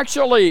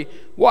 Actually,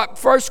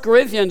 what 1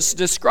 Corinthians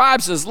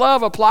describes as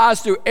love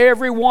applies to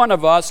every one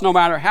of us, no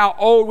matter how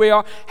old we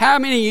are, how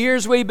many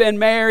years we've been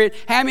married,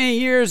 how many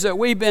years that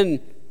we've been,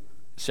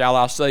 shall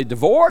I say,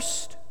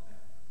 divorced,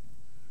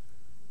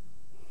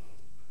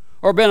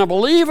 or been a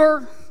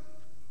believer.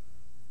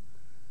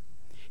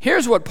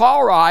 Here's what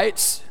Paul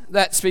writes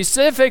that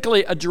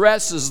specifically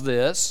addresses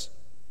this.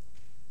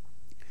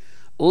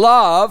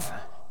 Love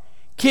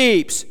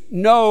keeps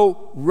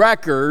no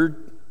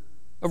record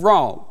of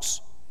wrongs.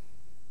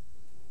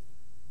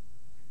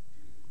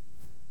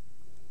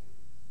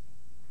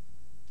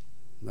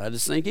 Let it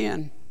sink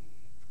in.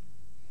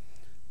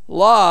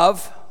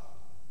 Love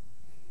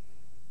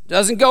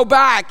doesn't go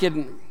back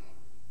and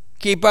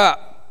keep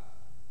up.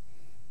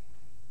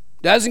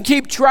 Doesn't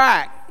keep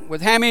track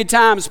with how many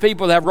times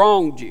people have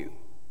wronged you.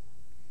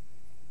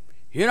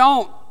 You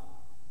don't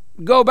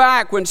go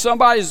back when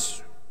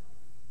somebody's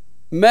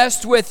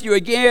messed with you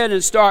again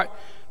and start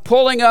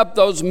pulling up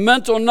those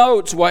mental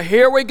notes. Well,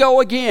 here we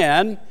go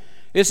again.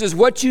 This is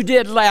what you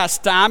did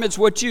last time. It's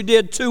what you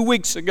did 2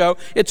 weeks ago.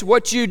 It's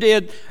what you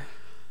did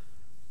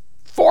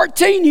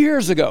 14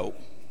 years ago.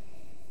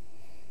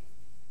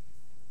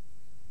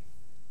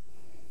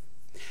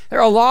 There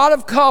are a lot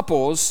of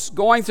couples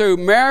going through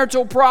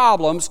marital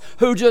problems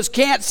who just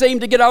can't seem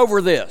to get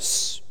over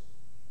this.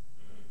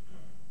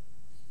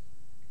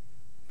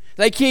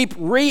 They keep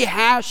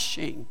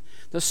rehashing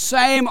the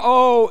same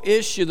old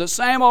issue, the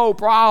same old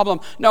problem,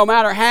 no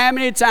matter how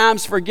many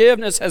times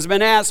forgiveness has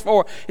been asked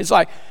for. It's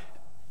like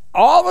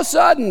all of a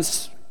sudden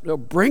they'll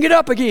bring it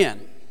up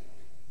again.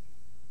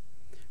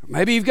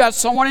 Maybe you've got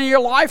someone in your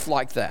life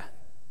like that.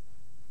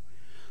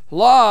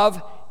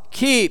 Love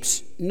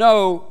keeps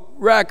no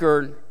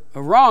record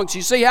of wrongs.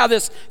 You see how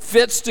this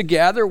fits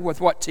together with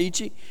what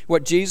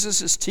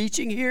Jesus is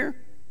teaching here?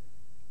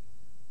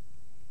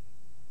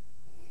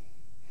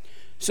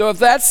 So if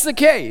that's the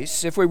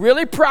case, if we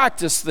really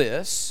practice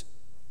this,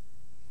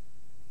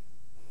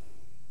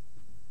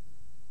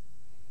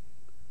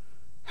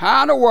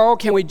 how in the world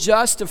can we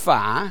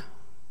justify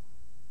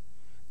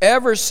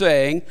ever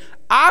saying,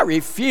 I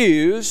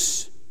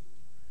refuse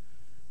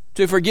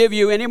to forgive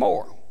you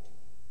anymore?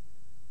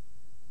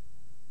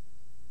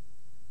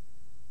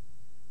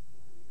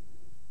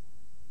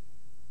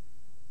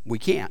 We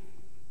can't.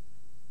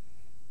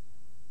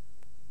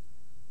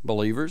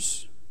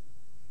 Believers,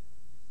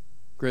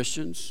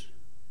 Christians,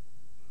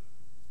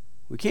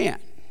 we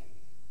can't.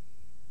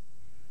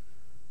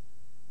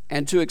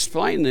 And to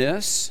explain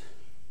this,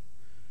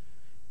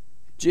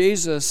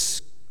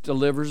 Jesus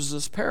delivers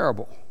this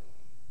parable.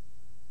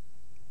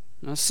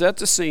 Now, set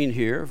the scene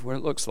here of what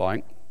it looks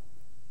like.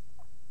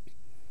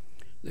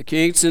 The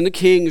king's in the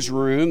king's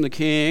room. The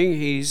king,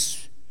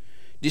 he's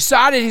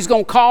decided he's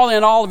going to call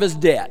in all of his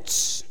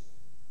debts.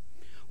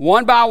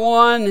 One by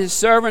one, his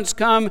servants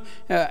come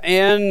in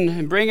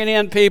and bringing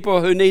in people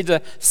who need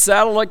to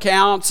settle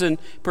accounts and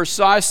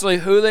precisely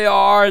who they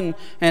are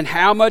and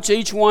how much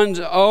each one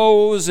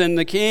owes. And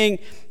the king,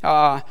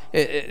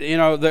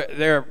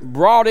 they're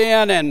brought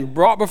in and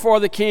brought before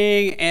the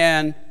king.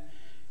 And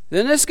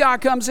then this guy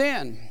comes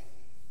in.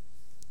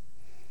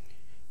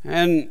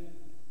 And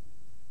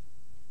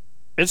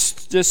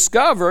it's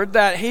discovered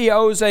that he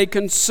owes a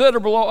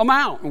considerable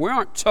amount. We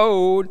aren't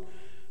told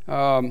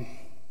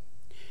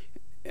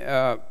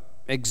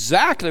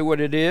exactly what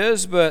it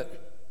is,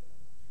 but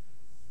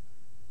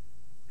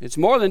it's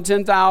more than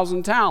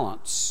 10,000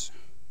 talents.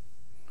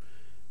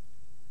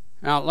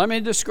 Now, let me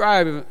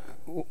describe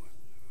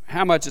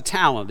how much a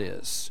talent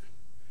is.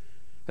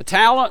 A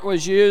talent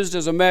was used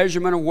as a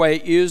measurement of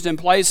weight, used in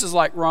places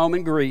like Rome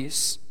and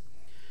Greece.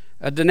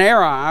 A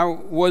denarii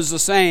was the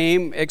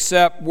same,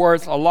 except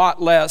worth a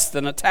lot less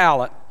than a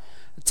talent.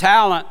 A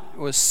talent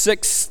was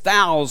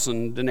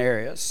 6,000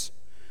 denarius.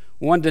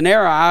 One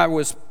denarii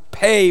was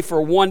pay for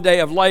 1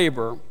 day of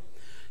labor.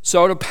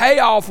 So to pay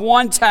off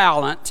one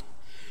talent,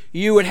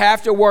 you would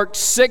have to work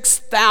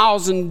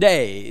 6,000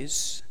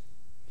 days.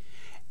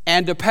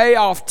 And to pay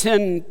off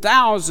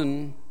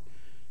 10,000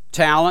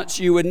 talents,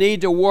 you would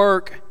need to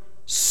work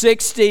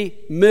 60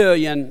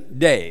 million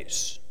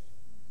days.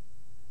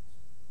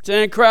 It's an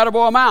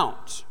incredible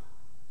amount.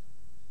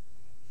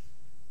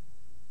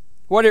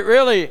 What it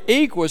really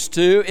equals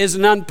to is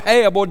an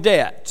unpayable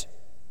debt.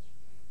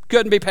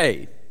 Couldn't be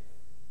paid.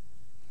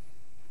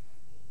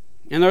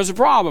 And there's a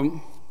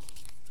problem.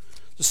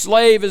 The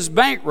slave is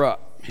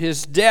bankrupt.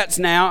 His debts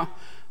now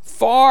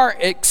far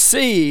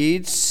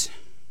exceeds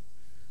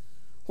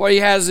what he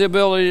has the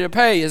ability to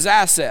pay, his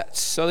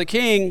assets. So the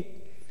king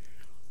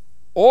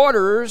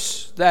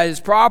orders that his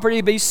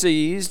property be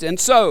seized and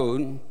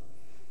sold.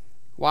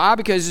 Why?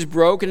 Because he's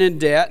broken in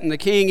debt. And the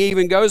king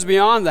even goes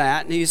beyond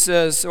that. And he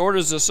says,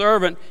 orders the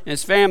servant and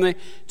his family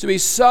to be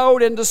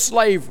sold into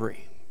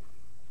slavery.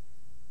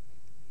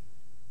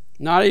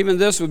 Not even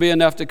this would be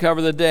enough to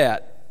cover the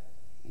debt.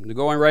 The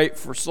going rate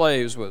for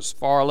slaves was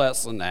far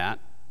less than that.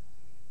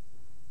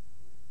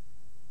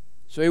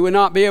 So he would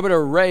not be able to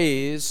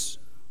raise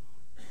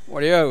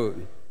what he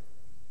owed.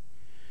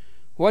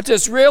 What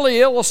this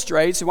really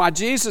illustrates, and why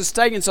Jesus is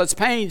taking such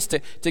pains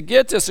to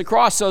get this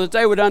across so that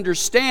they would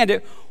understand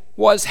it,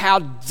 was how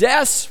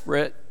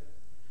desperate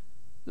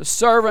the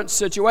servant's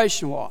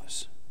situation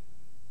was.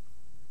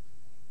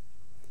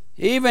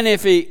 Even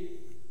if he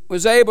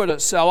was able to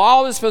sell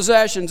all his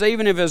possessions,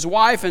 even if his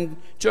wife and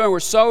children were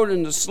sold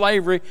into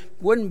slavery,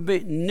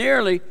 wouldn't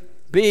nearly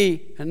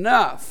be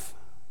enough.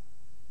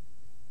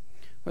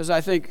 Because I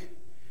think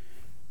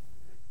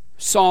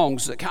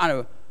songs that kind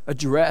of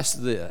address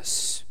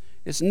this.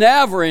 It's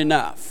never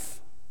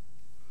enough.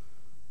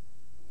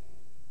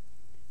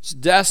 It's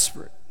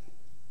desperate.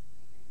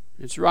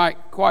 It's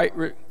quite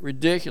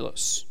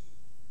ridiculous.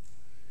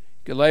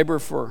 You could labor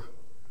for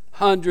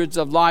hundreds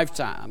of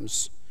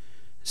lifetimes,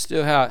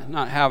 still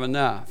not have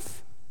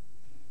enough.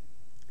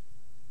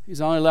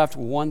 He's only left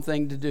with one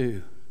thing to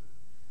do.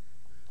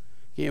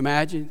 Can you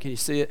imagine? Can you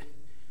see it?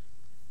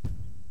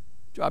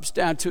 Drops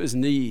down to his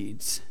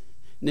knees,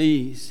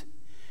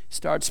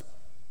 starts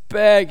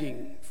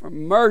begging for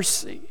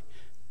mercy.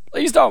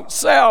 Please don't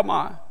sell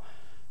my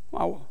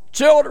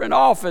children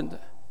off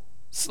into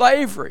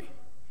slavery.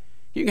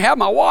 You can have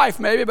my wife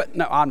maybe, but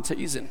no, I'm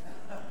teasing.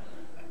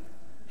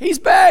 He's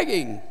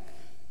begging.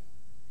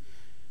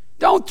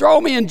 Don't throw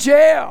me in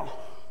jail.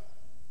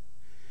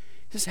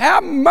 Just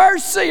have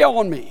mercy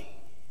on me.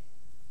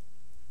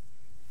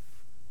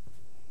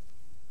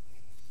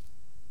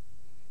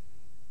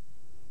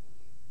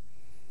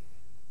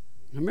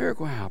 A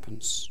miracle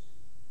happens.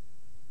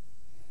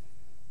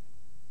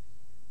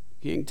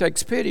 The king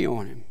takes pity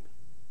on him.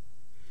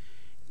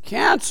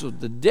 Canceled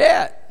the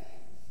debt.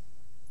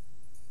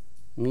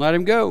 And let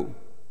him go.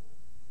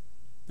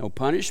 No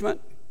punishment.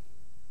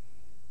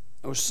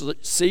 No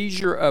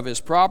seizure of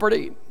his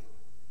property.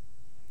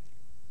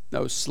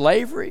 No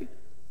slavery.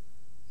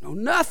 No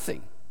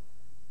nothing.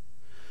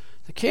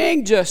 The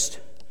king just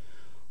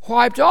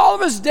wiped all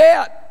of his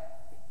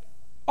debt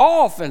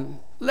off and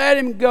let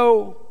him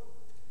go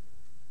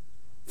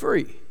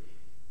free.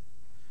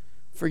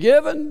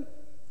 Forgiven.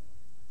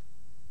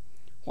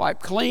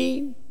 Wiped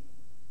clean.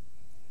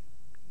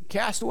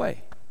 Cast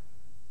away.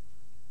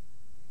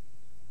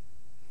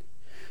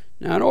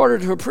 Now, in order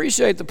to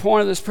appreciate the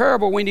point of this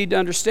parable, we need to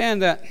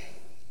understand that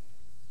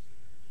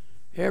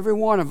every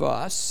one of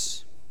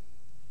us,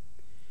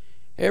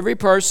 every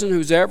person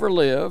who's ever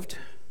lived,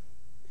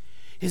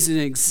 is in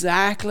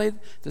exactly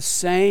the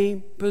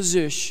same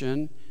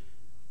position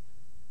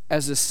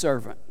as this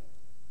servant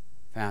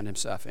found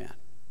himself in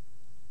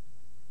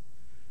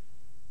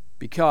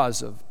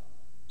because of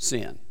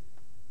sin.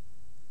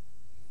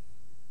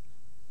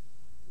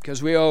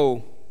 because we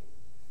owe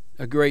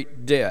a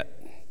great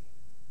debt,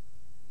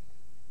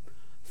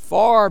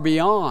 far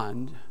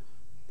beyond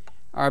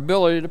our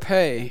ability to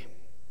pay.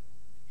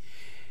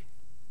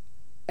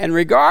 And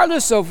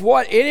regardless of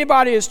what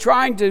anybody is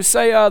trying to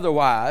say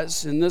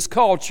otherwise in this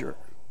culture,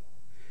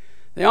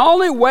 the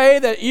only way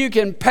that you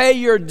can pay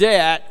your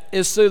debt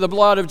is through the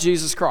blood of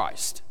Jesus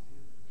Christ.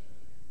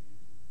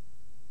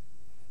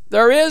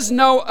 There is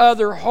no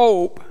other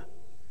hope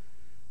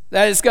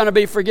that is going to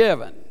be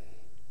forgiven.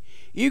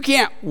 You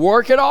can't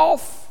work it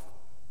off.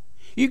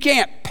 You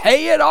can't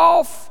pay it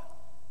off.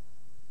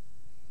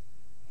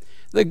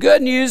 The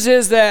good news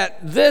is that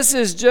this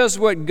is just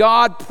what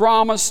God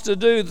promised to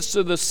do.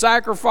 So the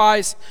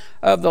sacrifice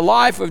of the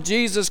life of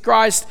Jesus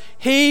Christ,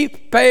 He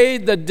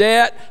paid the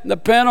debt, the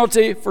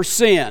penalty for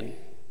sin.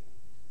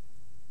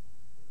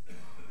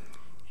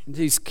 And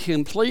He's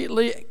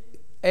completely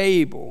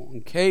able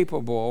and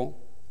capable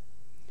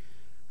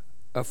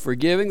of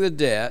forgiving the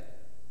debt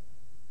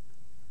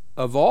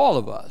of all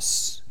of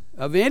us,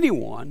 of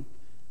anyone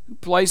who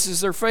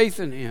places their faith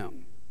in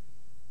Him.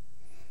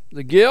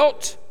 The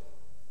guilt,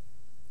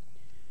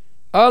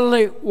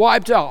 utterly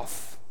wiped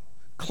off,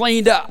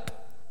 cleaned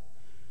up,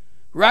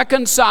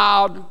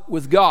 reconciled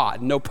with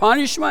God. No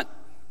punishment,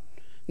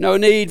 no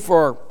need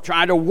for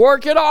trying to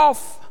work it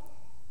off.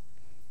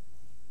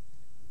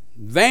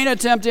 Vain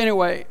attempt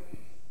anyway.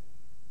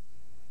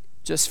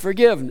 Just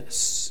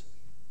forgiveness.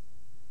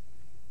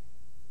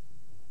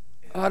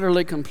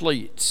 Utterly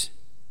complete.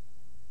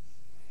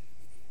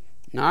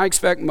 Now I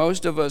expect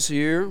most of us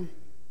here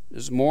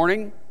this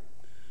morning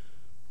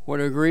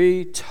would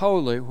agree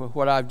totally with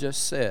what I've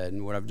just said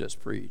and what I've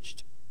just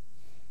preached.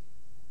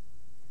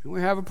 And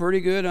we have a pretty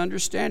good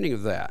understanding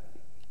of that.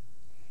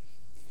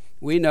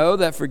 We know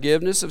that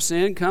forgiveness of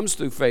sin comes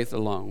through faith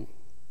alone.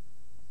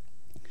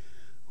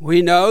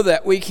 We know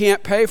that we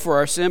can't pay for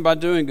our sin by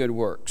doing good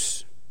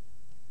works.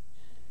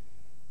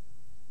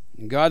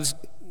 And God's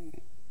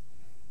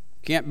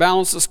can't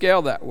balance the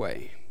scale that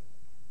way.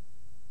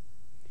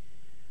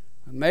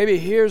 But maybe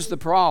here's the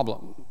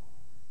problem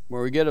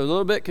where we get a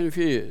little bit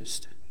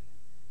confused.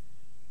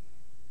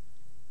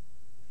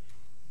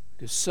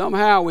 Because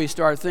somehow we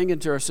start thinking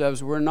to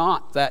ourselves, we're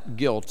not that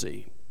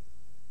guilty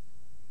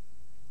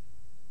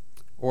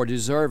or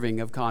deserving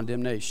of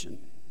condemnation.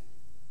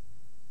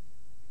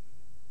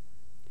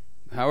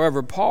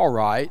 However, Paul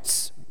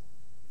writes,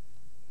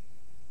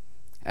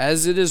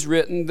 as it is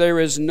written, there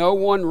is no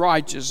one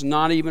righteous,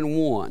 not even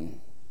one.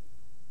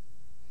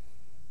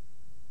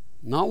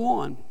 Not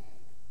one.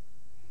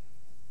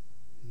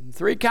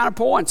 3 kind of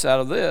points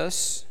out of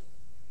this.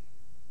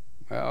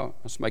 Well,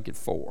 let's make it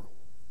 4.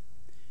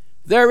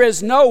 There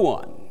is no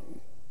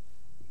one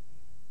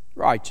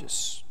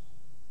righteous.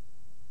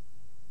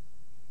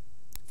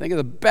 Think of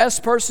the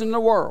best person in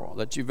the world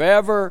that you've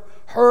ever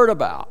heard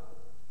about.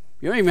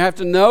 You don't even have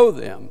to know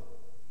them.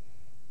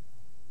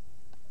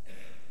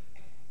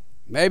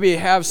 Maybe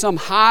have some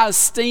high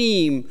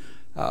esteem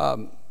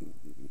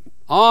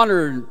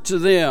honored to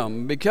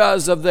them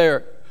because of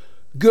their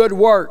good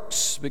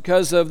works,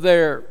 because of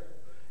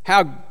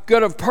how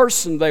good of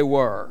person they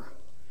were.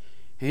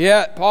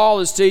 Yet Paul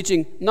is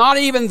teaching not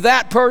even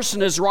that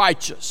person is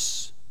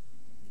righteous.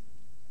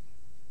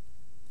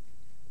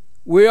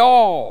 We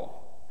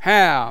all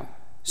have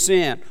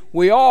sin.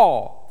 We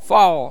all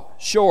fall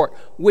short.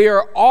 We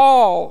are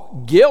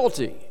all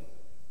guilty.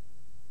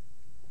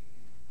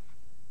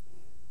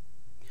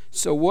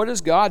 So what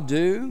does God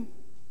do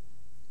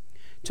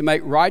to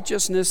make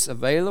righteousness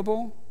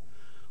available?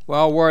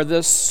 Well, where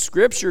this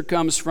scripture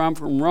comes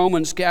from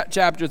Romans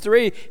chapter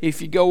 3,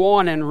 if you go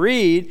on and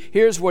read,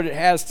 here's what it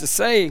has to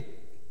say.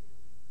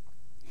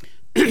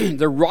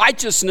 The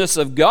righteousness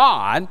of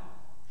God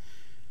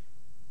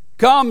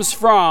comes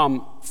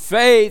from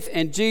faith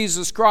in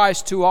Jesus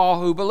Christ to all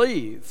who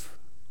believe.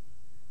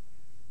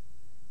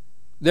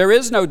 There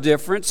is no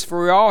difference,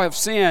 for we all have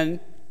sinned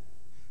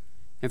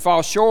and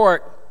fall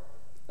short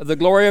of the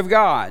glory of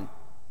God.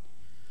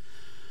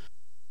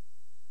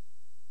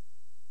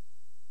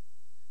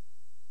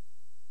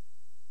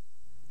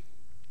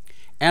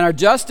 And are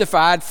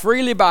justified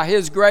freely by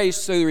His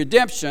grace through the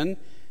redemption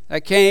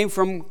that came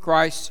from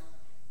Christ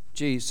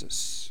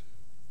Jesus.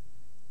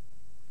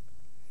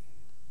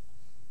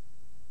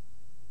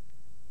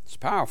 It's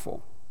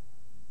powerful.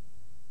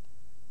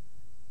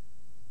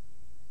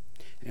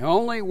 The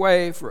only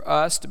way for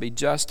us to be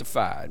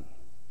justified,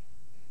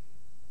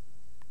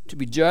 to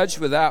be judged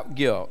without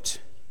guilt,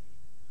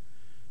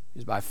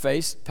 is by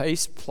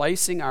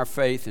placing our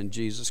faith in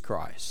Jesus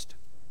Christ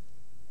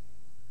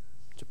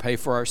to pay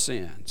for our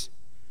sins.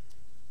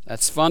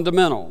 That's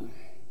fundamental.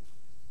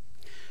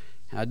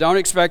 I don't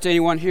expect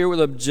anyone here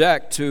will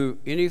object to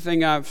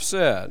anything I've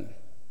said.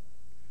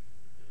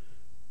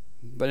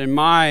 But in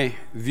my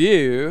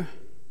view,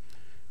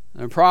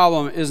 the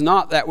problem is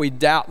not that we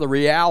doubt the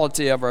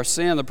reality of our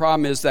sin. The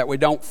problem is that we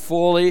don't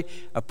fully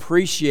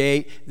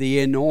appreciate the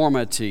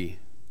enormity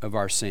of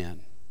our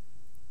sin.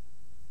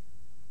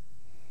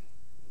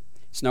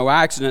 It's no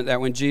accident that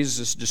when Jesus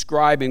is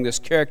describing this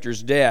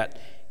character's debt,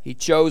 He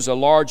chose a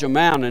large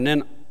amount and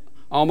then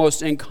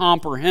almost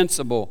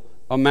incomprehensible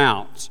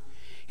amounts.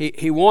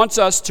 He wants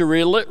us to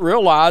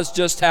realize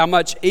just how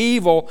much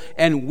evil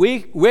and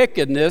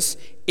wickedness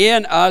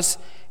in us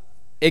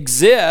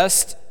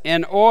exists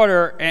in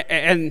order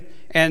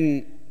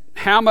and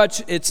how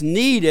much it's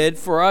needed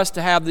for us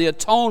to have the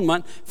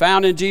atonement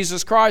found in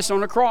Jesus Christ on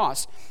the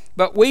cross.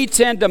 But we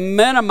tend to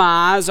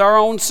minimize our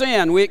own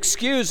sin. We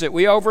excuse it.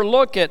 We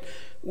overlook it.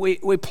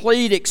 We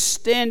plead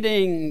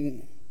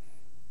extending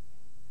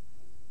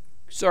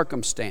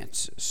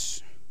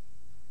circumstances.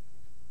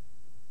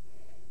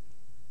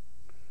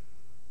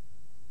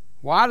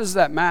 Why does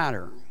that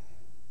matter?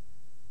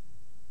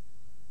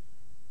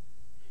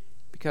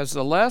 Because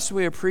the less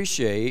we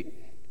appreciate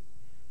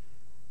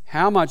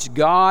how much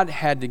God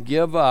had to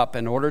give up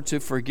in order to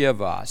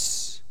forgive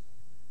us,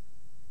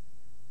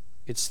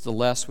 it's the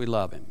less we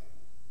love Him.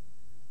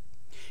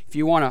 If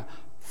you want to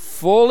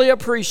fully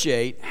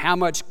appreciate how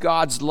much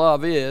God's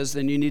love is,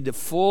 then you need to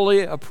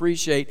fully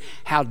appreciate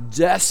how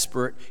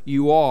desperate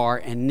you are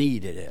and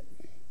needed it.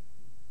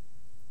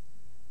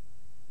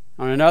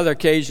 On another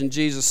occasion,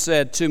 Jesus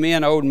said, 2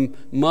 men owed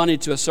money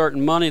to a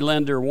certain money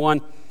lender.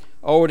 One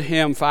owed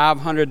him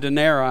 500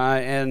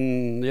 denarii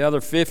and the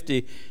other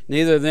 50.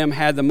 Neither of them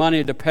had the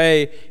money to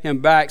pay him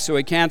back, so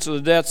he canceled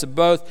the debts of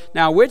both.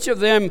 Now, which of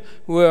them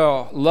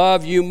will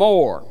love you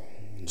more?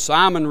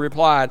 Simon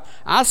replied,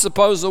 I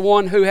suppose the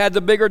one who had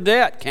the bigger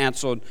debt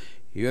canceled.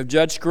 You have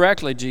judged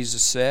correctly,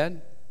 Jesus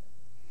said.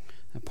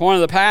 The point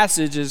of the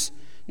passage is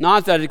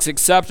not that it's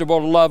acceptable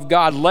to love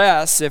God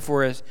less if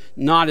we're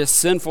not as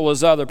sinful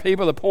as other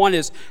people. The point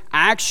is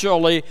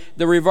actually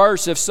the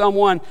reverse. If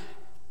someone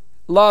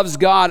loves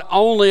God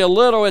only a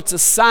little, it's a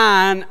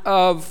sign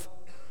of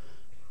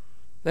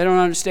they don't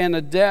understand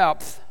the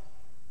depth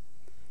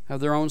of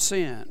their own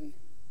sin.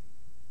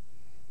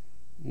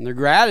 And their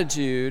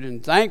gratitude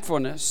and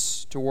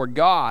thankfulness toward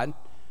God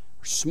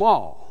are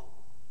small.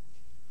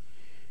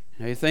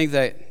 And they think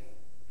that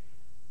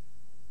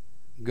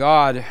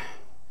God,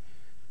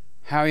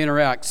 how He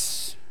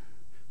interacts,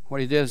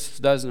 what He does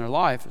in their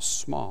life is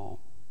small.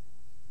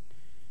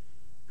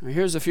 Now,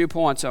 here's a few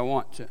points I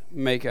want to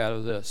make out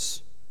of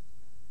this.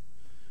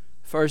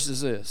 First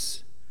is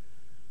this: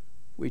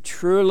 we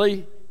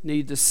truly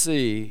need to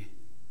see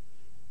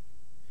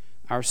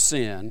our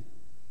sin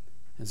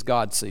as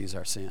God sees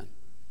our sin.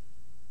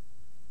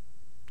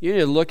 You need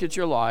to look at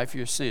your life,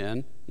 your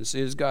sin, and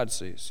see it as God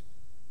sees.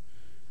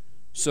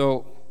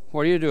 So,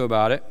 what do you do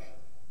about it?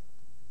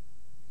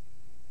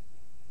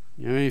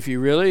 I mean, if you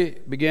really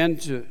begin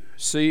to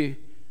see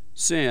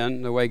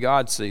sin the way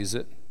God sees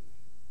it,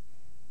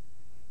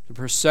 the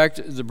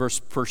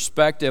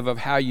perspective of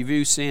how you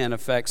view sin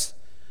affects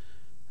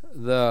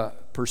the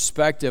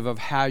perspective of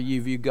how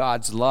you view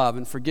God's love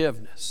and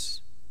forgiveness.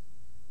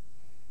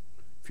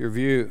 If your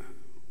view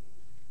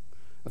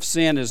of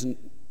sin is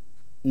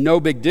no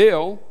big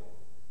deal,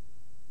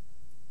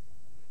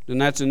 then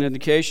that's an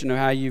indication of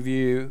how you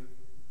view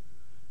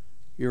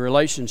your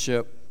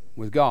relationship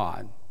with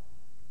God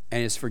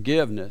and His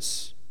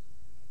forgiveness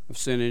of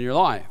sin in your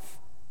life.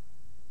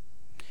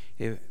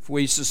 If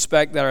we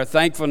suspect that our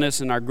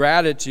thankfulness and our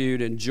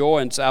gratitude and joy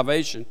and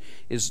salvation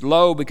is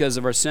low because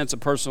of our sense of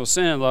personal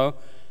sin low,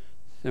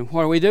 then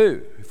what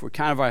do? If we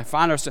kind of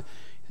find ourselves,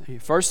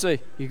 first thing,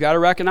 you've got to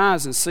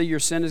recognize and see your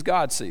sin as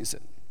God sees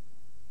it.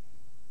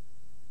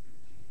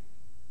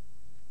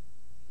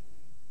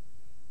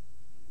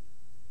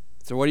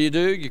 So what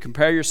do? You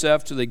compare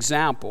yourself to the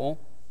example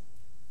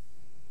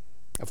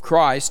of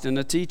Christ and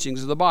the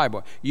teachings of the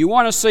Bible. You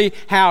want to see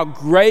how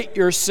great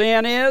your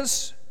sin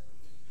is?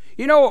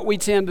 You know what we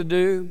tend to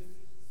do?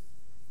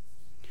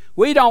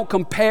 We don't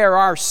compare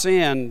our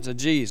sin to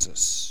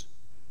Jesus,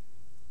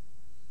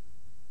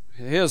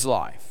 His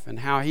life and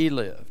how He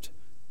lived.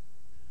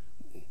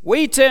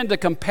 We tend to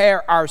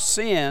compare our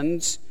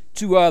sins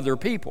to other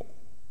people.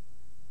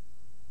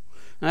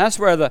 And that's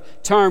where the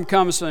term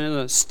comes in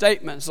the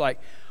statements like,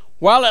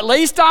 well, at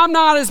least I'm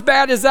not as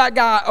bad as that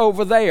guy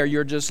over there.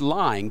 You're just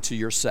lying to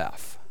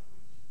yourself.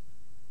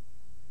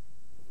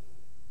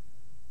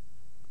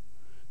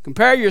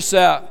 Compare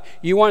yourself.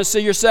 You want to see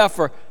yourself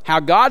for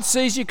how God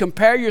sees you?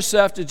 Compare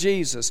yourself to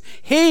Jesus.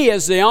 He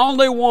is the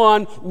only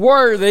one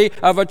worthy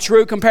of a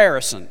true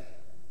comparison.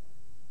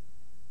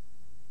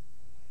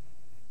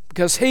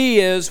 Because He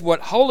is what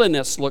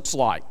holiness looks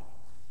like.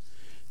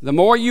 The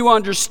more you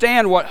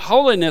understand what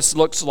holiness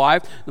looks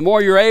like, the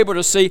more you're able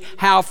to see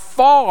how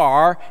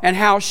far and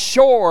how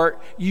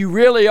short you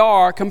really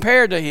are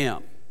compared to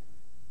Him.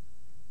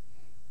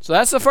 So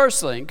that's the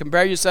first thing.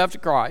 Compare yourself to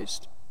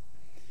Christ,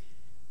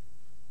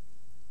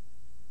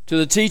 to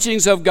the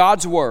teachings of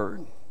God's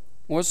Word.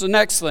 What's the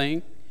next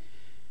thing?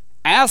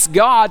 Ask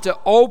God to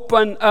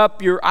open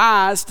up your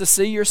eyes to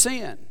see your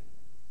sin.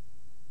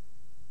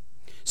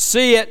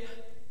 See it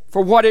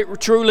for what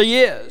it truly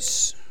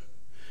is.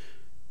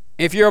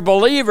 If you're a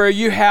believer,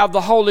 you have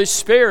the Holy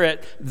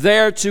Spirit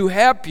there to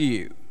help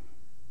you,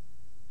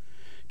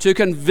 to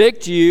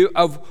convict you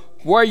of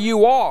where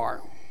you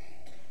are.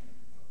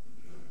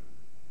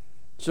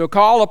 So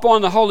call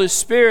upon the Holy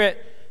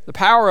Spirit. the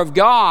power of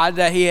God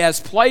that He has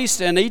placed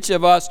in each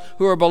of us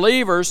who are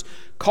believers,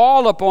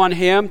 call upon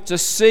Him to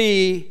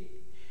see,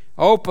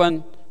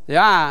 open the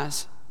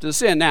eyes to the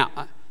sin. Now,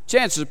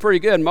 chances are pretty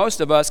good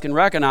most of us can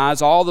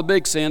recognize all the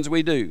big sins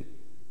we do.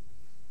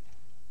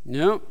 You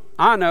know,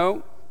 I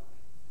know.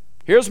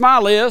 Here's my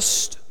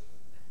list.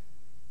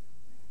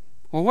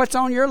 Well, what's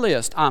on your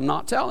list? I'm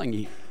not telling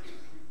you.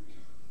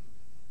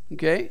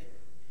 Okay?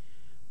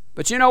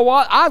 But you know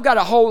what? I've got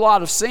a whole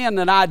lot of sin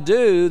that I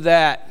do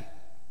that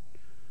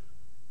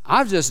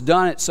I've just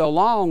done it so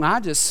long, I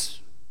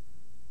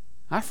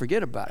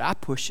forget about it. I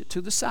push it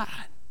to the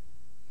side.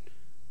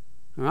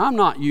 I'm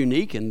not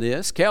unique in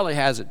this. Kelly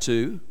has it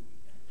too.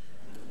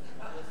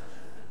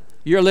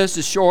 Your list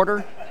is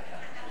shorter.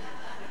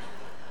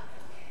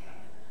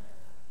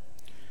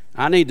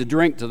 I need to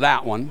drink to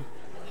that one.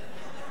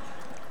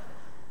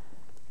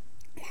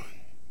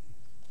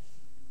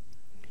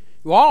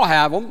 You all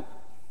have them.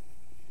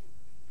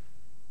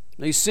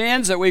 These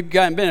sins that we've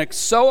been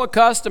so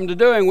accustomed to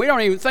doing, we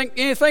don't even think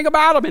anything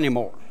about them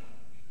anymore.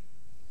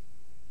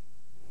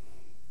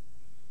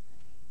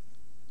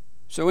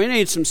 So we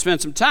need to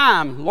spend some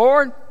time.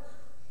 Lord,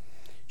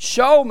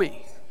 show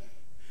me.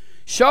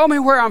 Show me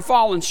where I'm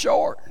falling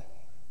short.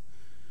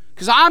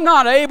 Because I'm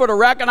not able to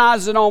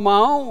recognize it on my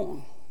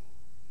own.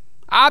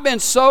 I've been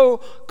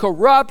so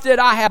corrupted,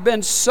 I have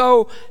been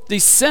so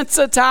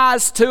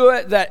desensitized to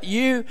it that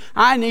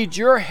I need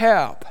your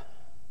help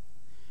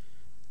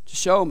to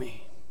show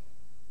me.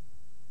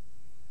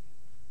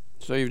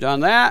 So you've done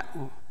that.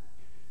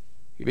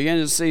 You begin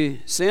to see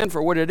sin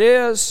for what it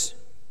is.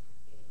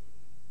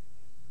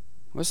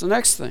 What's the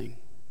next thing?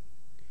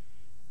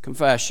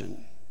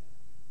 Confession.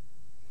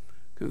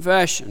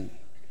 Confession.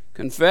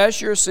 Confess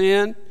your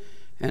sin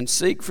and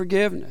seek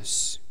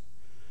forgiveness.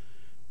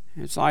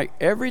 It's like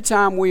every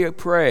time we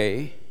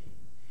pray,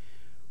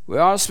 we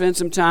ought to spend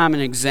some time in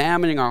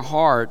examining our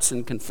hearts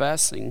and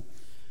confessing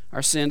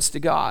our sins to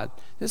God.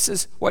 This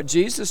is what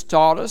Jesus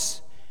taught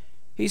us.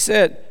 He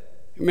said,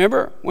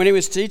 remember when He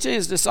was teaching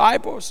His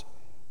disciples?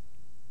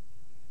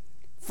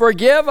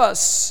 Forgive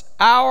us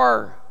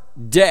our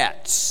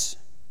debts.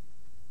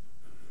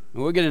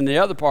 And we'll get into the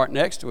other part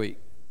next week.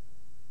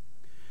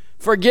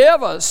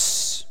 Forgive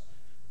us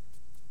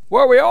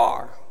where we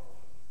are.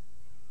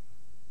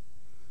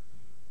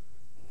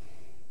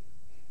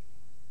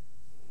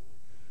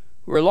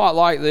 We're a lot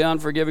like the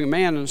unforgiving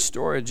man in the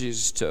story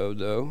Jesus told,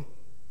 though,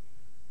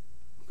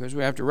 because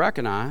we have to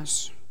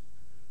recognize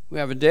we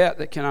have a debt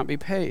that cannot be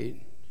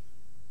paid.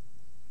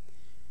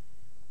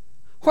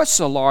 What's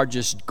the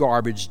largest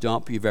garbage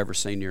dump you've ever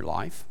seen in your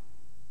life?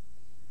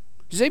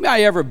 Has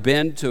anybody ever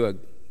been to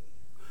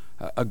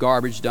a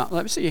garbage dump?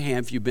 Let me see your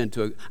hand if you've been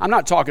to I'm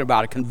not talking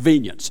about a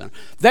convenience center.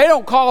 They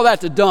don't call that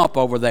the dump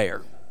over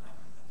there.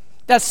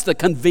 That's the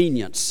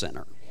convenience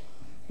center.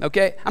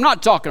 Okay? I'm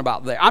not talking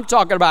about there. I'm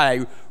talking about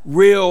a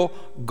real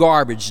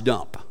garbage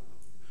dump.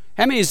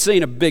 How many have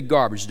seen a big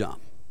garbage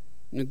dump?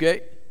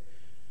 Okay?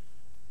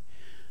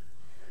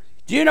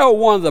 Do you know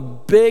one of the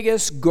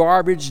biggest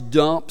garbage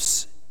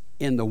dumps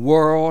in the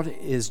world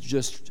is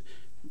just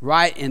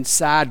right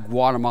inside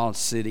Guatemala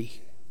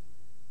City?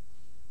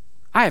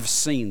 I have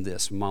seen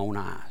this with my own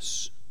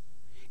eyes.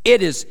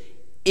 It is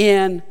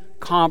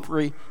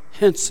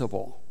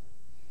incomprehensible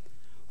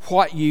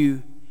what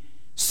you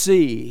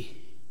see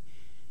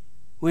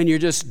when you're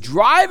just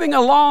driving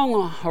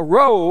along a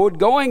road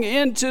going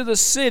into the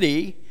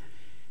city.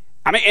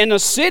 I mean, and the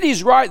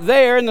city's right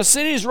there, and the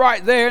city's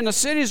right there, and the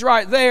city's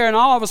right there, and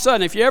all of a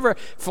sudden, if you ever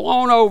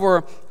flown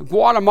over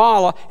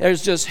Guatemala,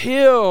 there's just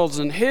hills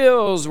and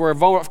hills where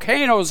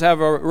volcanoes have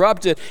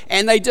erupted,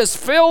 and they just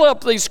fill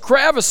up these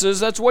crevices.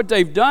 That's what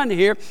they've done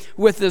here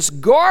with this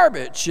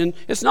garbage. And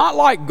it's not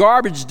like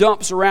garbage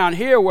dumps around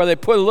here where they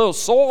put a little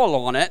soil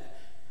on it,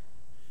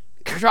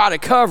 try to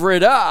cover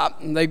it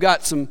up, and they've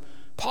got some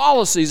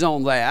policies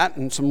on that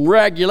and some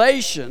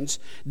regulations.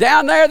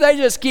 Down there, they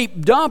just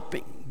keep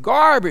dumping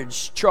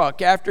garbage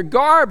truck after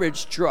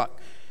garbage truck.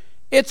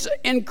 It's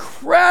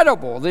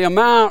incredible the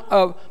amount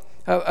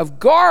of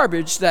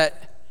garbage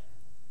that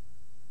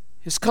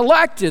is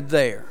collected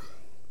there.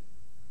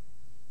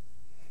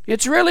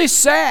 It's really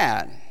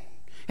sad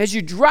as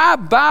you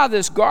drive by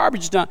this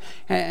garbage dump,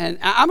 and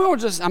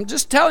I'm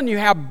just telling you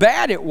how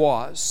bad it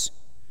was.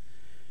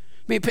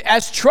 I mean,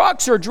 as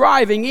trucks are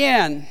driving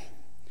in,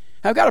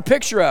 I've got a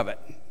picture of it.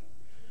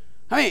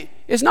 I mean,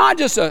 it's not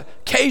just an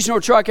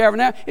occasional truck every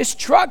now. It's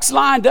trucks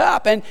lined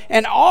up. And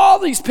all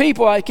these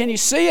people, can you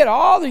see it?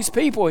 All these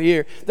people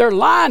here, they're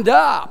lined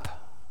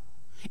up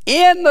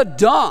in the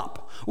dump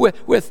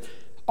with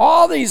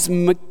all these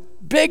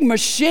big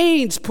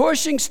machines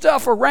pushing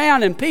stuff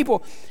around. And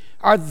people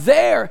are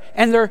there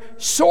and they're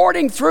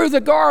sorting through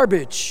the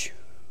garbage,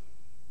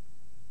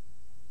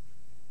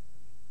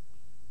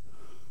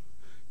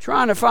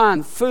 trying to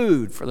find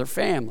food for their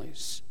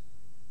families.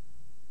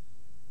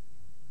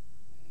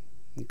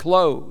 And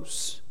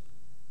clothes.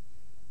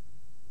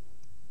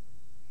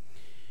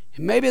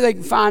 And maybe they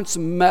can find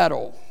some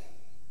metal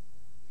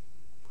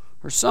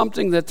or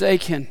something that they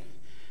can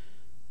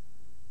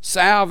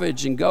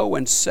salvage and go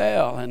and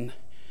sell. And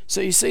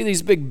so you see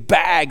these big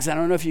bags. I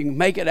don't know if you can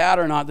make it out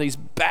or not, these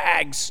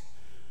bags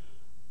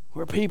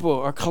where people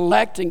are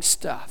collecting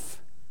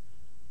stuff.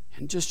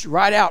 And just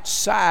right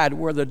outside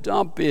where the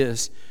dump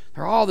is,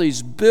 there are all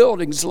these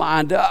buildings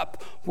lined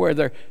up where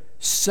they're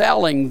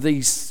selling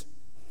these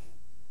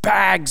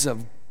bags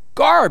of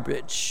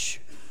garbage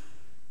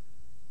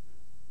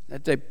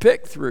that they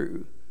pick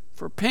through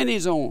for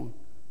pennies on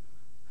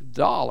a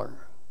dollar.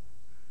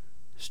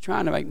 Just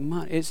trying to make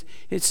money.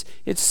 It's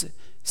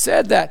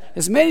said that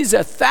as many as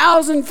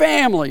 1,000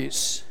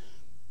 families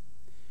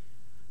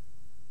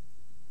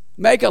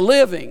make a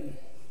living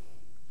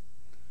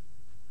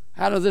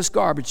out of this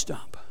garbage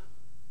dump.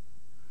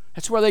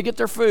 That's where they get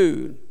their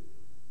food.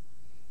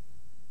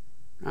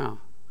 Now,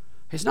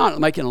 it's not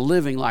making a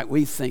living like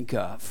we think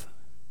of.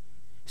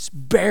 It's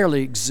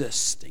barely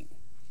existing.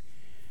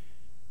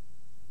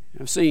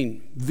 I've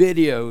seen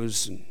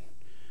videos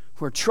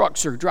where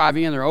trucks are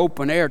driving in, they're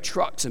open air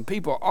trucks, and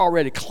people are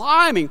already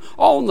climbing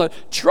on the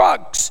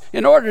trucks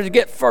in order to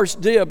get first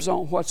dibs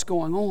on what's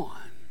going on.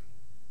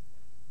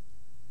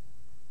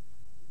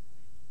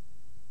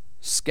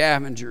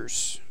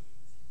 Scavengers.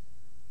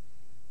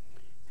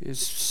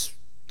 It's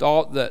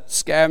thought that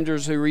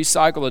scavengers who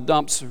recycle the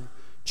dumps of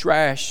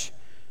trash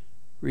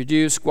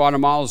reduce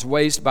Guatemala's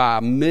waste by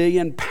 1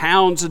 million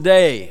pounds a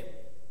day.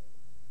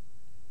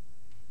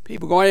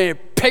 People going in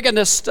and picking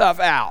this stuff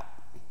out.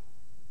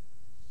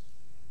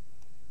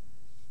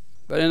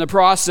 But in the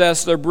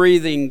process, they're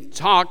breathing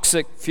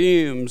toxic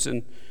fumes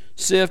and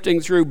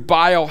sifting through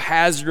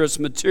biohazardous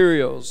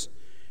materials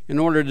in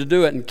order to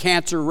do it. And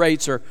cancer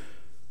rates are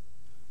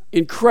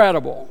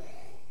incredible.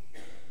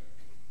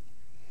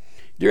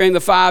 During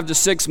the 5 to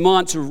 6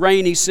 months of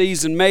rainy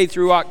season, May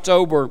through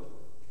October,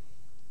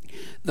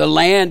 the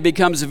land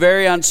becomes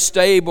very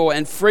unstable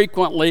and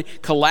frequently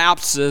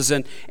collapses,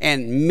 and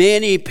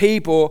many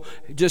people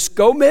just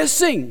go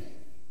missing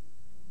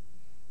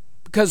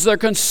because they're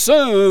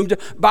consumed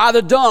by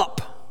the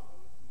dump.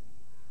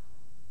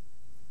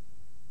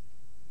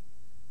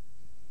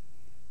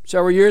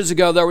 Several years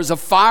ago, there was a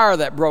fire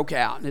that broke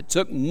out, and it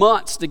took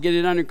months to get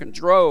it under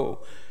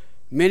control.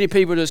 Many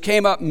people just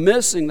came up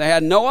missing. They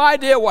had no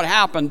idea what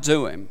happened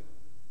to him.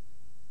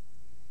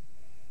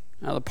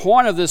 Now, the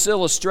point of this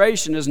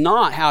illustration is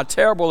not how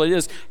terrible it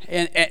is.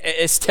 And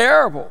it's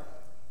terrible.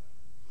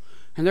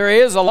 And there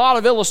is a lot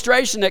of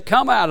illustration that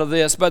come out of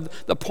this. But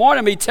the point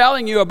of me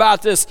telling you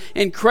about this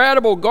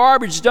incredible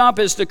garbage dump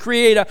is to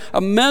create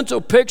a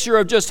mental picture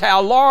of just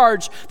how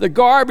large the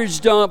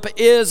garbage dump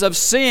is of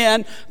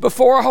sin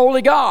before a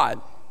holy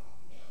God.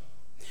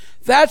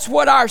 That's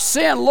what our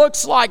sin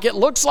looks like. It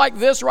looks like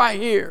this right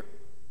here.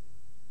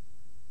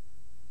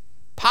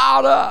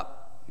 Piled up.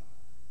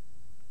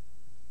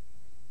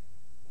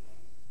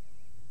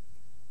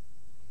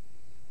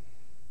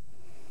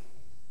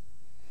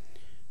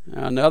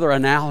 Now, another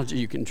analogy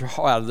you can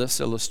draw out of this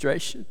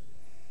illustration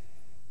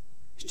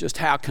is just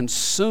how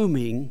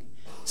consuming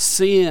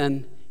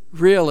sin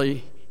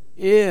really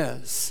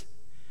is,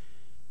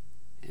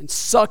 and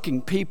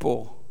sucking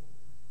people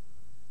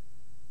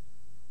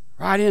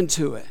right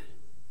into it.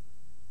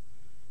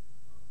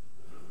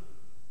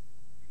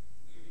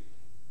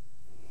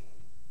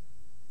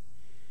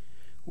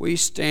 We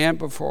stand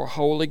before a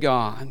holy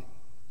God,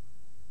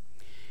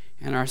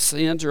 and our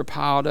sins are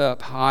piled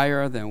up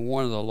higher than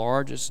one of the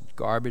largest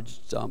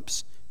garbage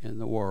dumps in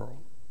the world.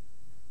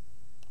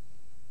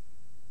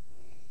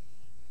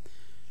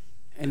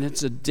 And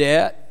it's a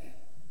debt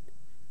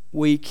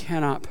we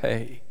cannot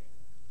pay.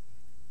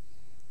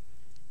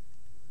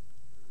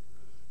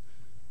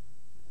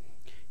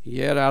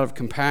 Yet out of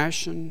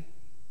compassion,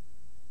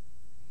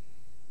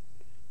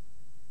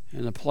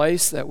 in the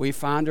place that we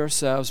find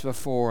ourselves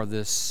before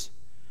this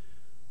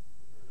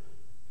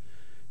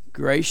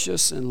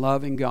gracious and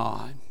loving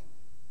God,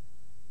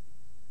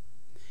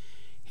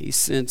 He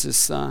sends His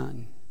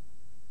Son,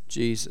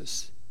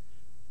 Jesus,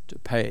 to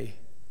pay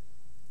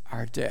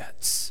our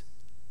debts.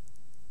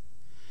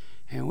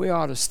 And we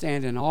ought to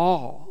stand in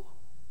awe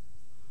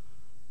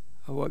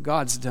of what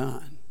God's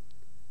done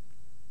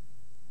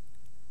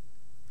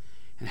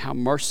and how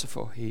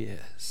merciful He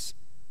is.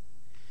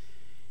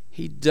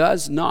 He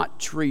does not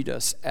treat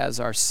us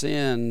as our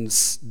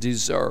sins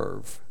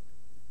deserve,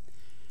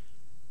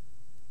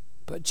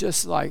 but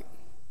just like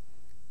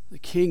the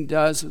King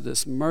does with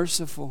this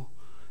merciful,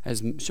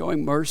 as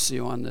showing mercy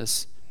on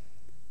this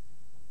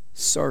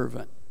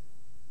servant,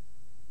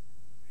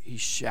 He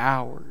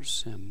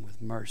showers him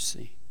with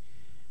mercy,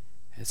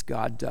 as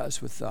God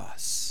does with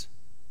us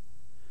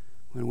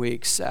when we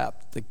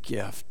accept the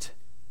gift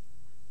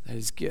that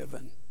is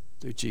given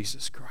through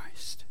Jesus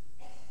Christ.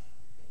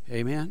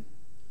 Amen?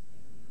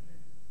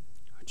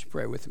 Would you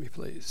pray with me,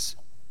 please?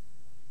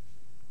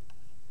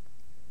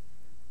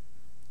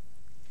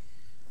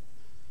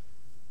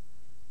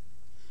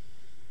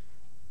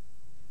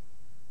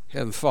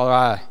 Heavenly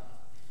Father,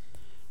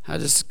 I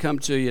just come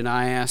to you and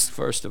I ask,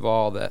 first of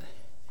all, that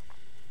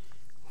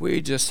we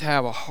just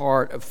have a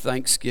heart of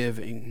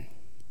thanksgiving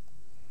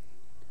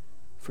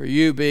for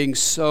you being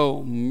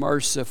so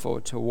merciful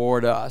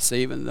toward us,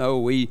 even though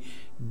we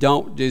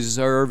don't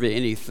deserve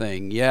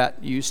anything,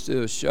 yet you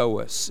still show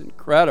us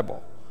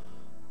incredible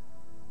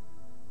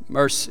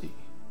mercy.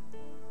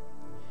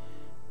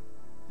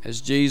 As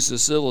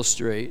Jesus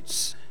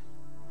illustrates,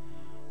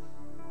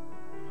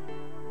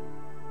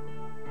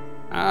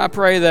 I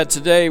pray that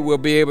today we'll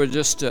be able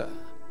just to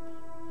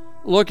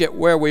look at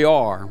where we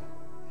are.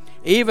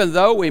 Even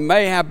though we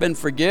may have been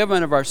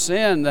forgiven of our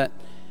sin, that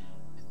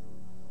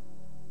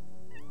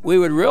we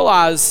would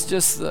realize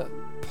just the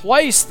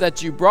place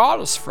that you brought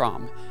us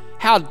from,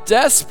 how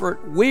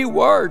desperate we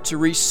were to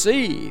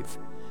receive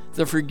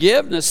the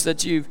forgiveness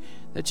that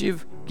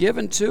you've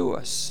given to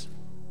us.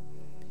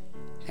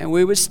 And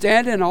we would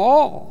stand in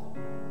awe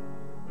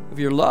of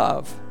your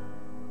love.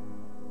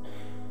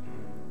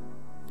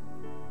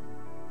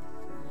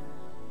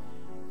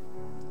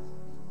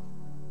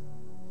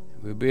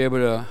 We'll be able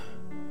to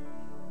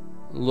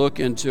look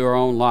into our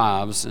own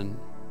lives and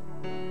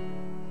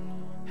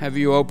have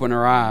you open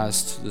our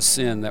eyes to the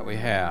sin that we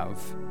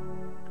have.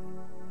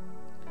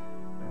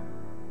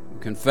 We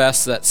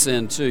confess that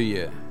sin to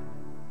you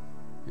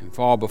and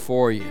fall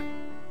before you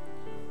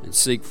and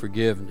seek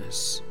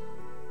forgiveness.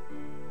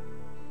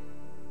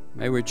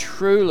 May we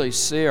truly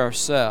see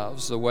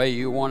ourselves the way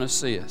you want to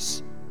see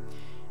us.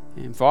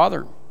 And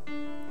Father,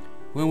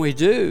 when we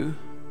do,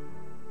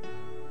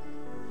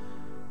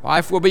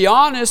 if we'll be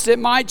honest, it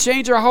might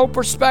change our whole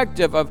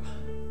perspective of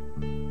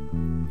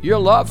your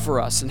love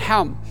for us and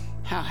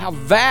how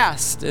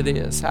vast it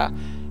is,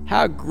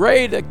 how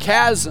great a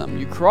chasm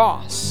you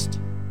crossed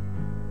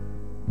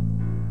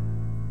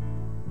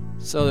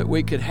so that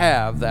we could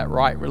have that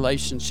right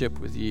relationship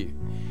with you.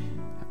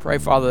 I pray,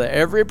 Father, that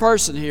every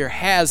person here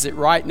has it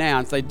right now.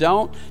 And if they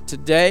don't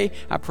today,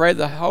 I pray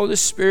the Holy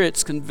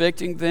Spirit's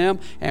convicting them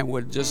and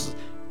would just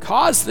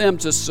cause them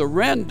to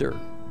surrender,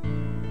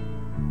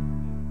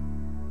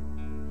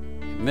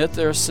 admit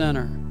they're a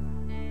sinner,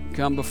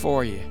 come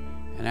before you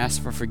and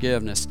ask for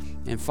forgiveness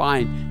and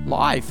find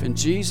life in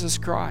Jesus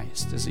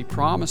Christ as He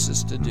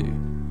promises to do.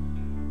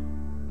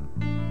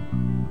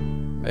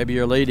 Maybe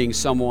you're leading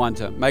someone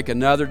to make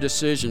another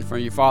decision for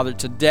you, Father.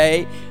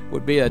 Today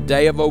would be a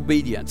day of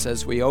obedience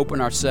as we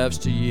open ourselves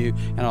to you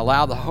and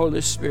allow the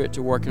Holy Spirit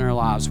to work in our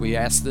lives. We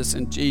ask this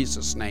in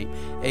Jesus' name.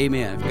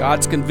 Amen. If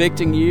God's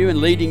convicting you and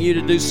leading you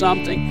to do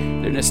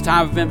something during this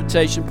time of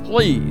invitation,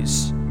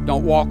 please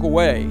don't walk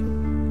away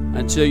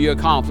until you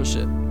accomplish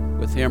it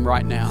with Him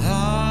right now.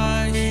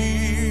 I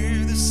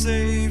hear the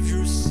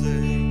Savior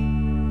say,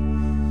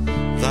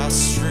 thy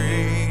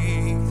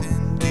strength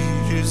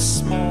indeed is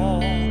small.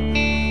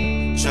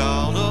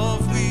 Child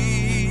of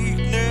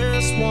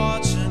weakness,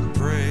 watch and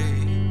pray.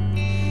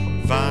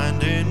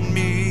 Find in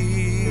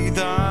me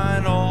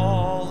thine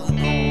all in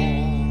all.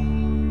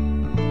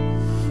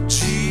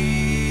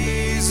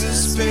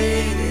 Jesus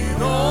paid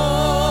it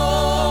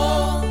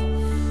all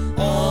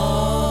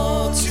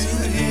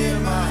to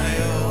Him I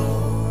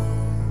owe.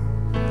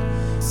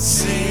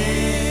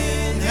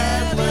 Sin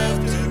had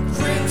left a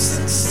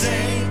crimson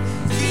stain,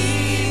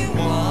 He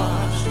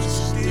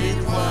washed it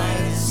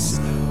white as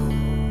snow.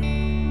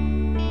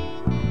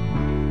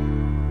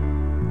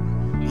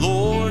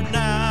 Lord,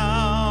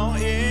 now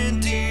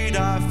indeed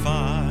I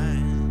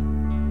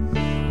find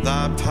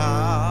thy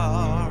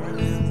power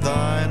and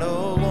thine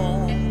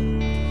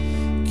alone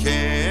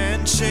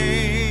can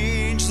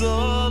change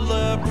the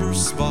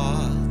leper's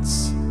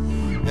spots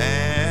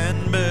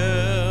and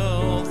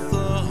melt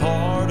the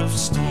heart of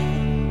stone.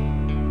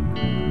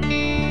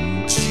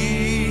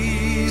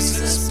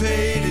 Jesus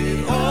paid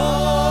it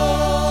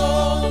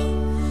all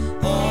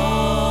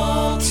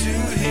to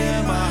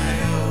Him I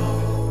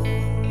owe.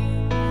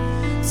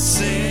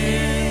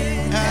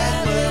 Sin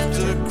had left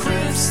a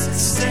crimson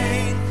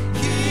stain,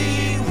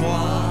 He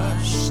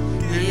washed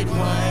it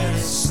white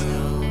as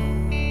snow.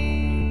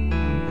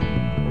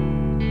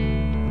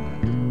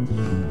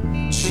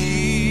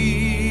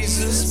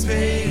 Jesus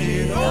paid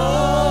it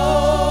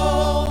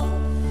all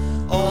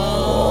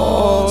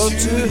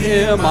to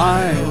Him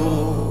I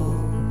owe.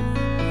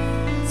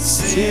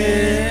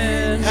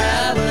 Sin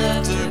had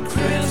left a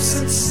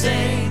crimson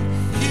stain,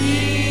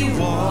 He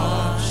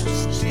washed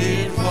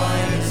it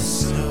white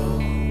as snow.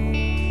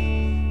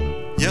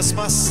 Yes,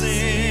 my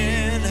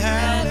sin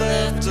had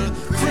left a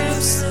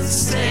crimson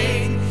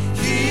stain,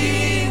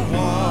 He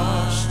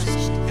washed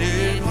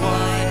it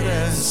white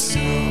as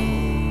snow.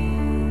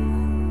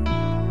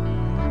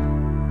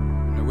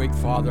 In a week,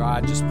 Father,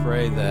 I just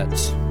pray that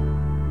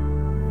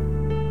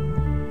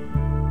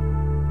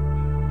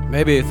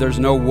maybe if there's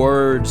no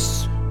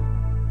words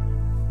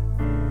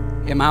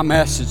in my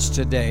message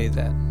today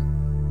that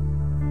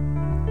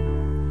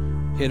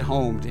hit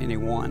home to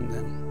anyone,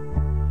 then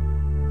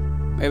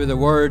maybe the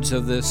words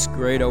of this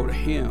great old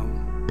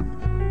hymn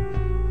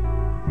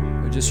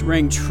would just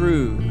ring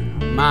true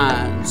in our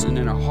minds and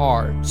in our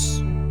hearts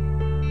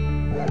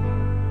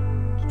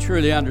to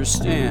truly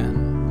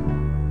understand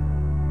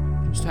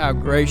just how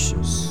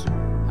gracious,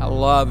 how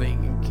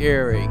loving and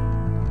caring,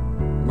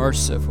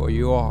 merciful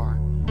you are.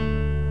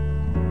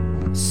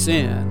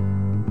 Sin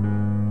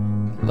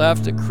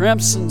left a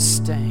crimson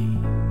stain.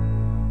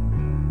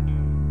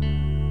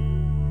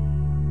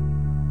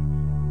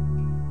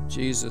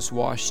 Jesus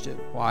washed it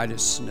white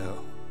as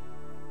snow.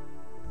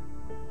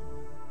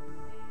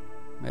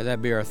 May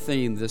that be our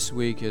theme this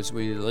week as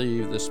we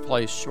leave this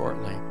place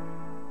shortly.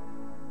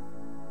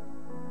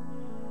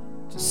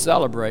 To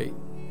celebrate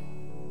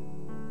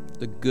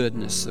the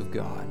goodness of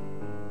God.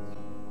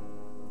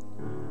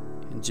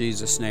 In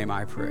Jesus' name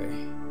I pray.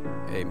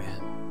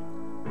 Amen.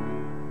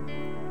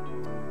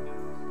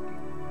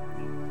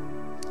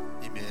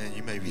 Amen.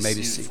 You may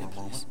be seated for a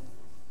moment.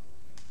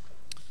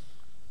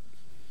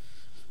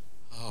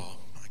 Oh,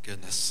 my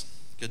goodness.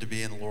 Good to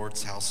be in the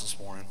Lord's house this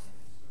morning.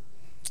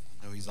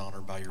 I know He's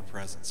honored by your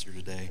presence here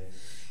today.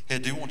 Hey, I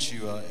do want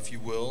you, if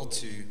you will,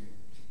 to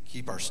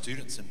keep our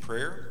students in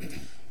prayer.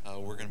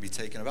 We're going to be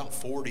taking about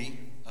 40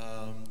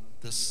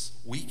 this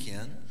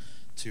weekend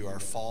to our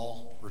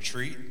fall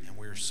retreat, and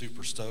we're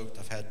super stoked.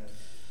 I've had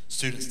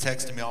students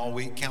texting me all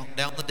week, counting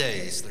down the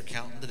days. They're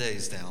counting the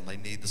days down. They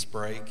need this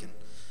break, and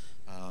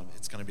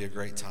it's going to be a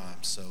great time.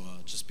 So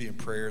just be in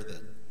prayer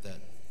that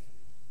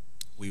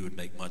we would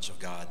make much of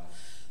God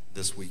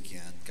this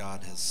weekend.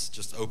 God has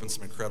just opened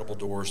some incredible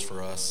doors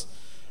for us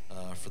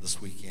for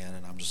this weekend,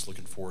 and I'm just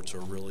looking forward to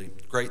a really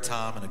great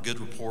time and a good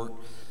report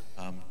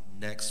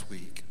next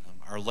week.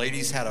 Our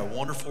ladies had a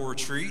wonderful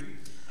retreat.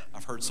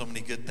 I've heard so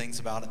many good things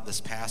about it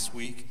this past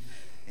week,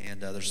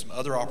 and there's some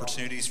other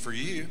opportunities for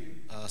you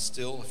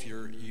still. If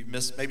you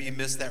missed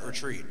that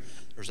retreat,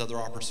 there's other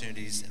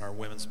opportunities in our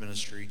women's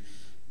ministry,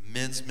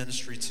 men's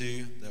ministry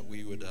too, that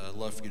we would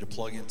love for you to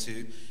plug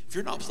into. If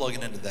you're not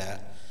plugging into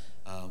that,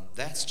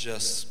 that's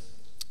just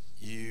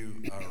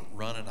you are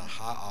running a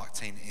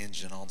high-octane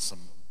engine on some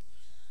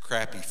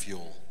crappy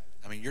fuel.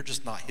 I mean, you're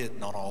just not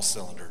hitting on all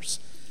cylinders.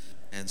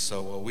 And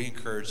so we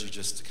encourage you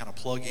just to kind of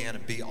plug in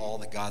and be all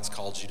that God's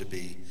called you to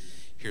be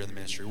here in the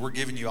ministry. We're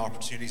giving you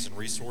opportunities and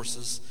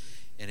resources.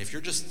 And if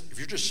you're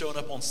just showing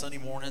up on Sunday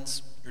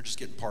mornings, you're just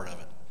getting part of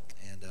it.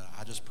 And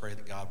I just pray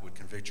that God would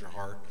convict your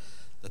heart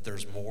that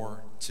there's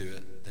more to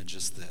it than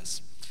just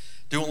this.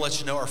 Do want to let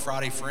you know our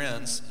Friday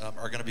friends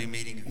are going to be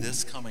meeting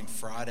this coming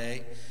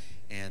Friday,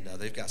 and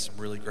they've got some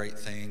really great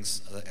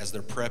things as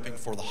they're prepping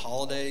for the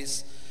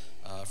holidays,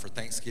 for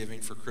Thanksgiving,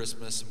 for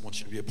Christmas, and want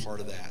you to be a part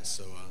of that.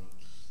 So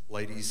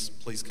ladies,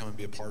 please come and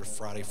be a part of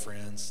Friday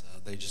Friends.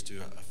 They just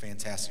do a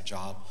fantastic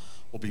job.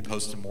 We'll be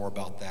posting more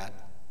about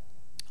that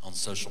on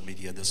social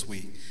media this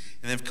week.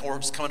 And then, of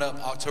course, coming up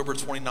October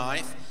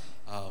 29th,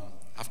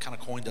 I've kind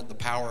of coined it the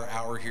power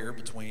hour here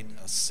between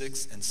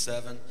 6 and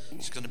 7.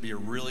 It's going to be a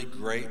really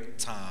great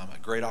time, a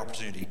great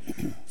opportunity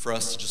for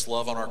us to just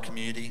love on our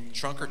community,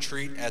 trunk or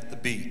treat at the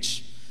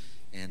beach.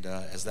 And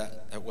as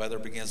that weather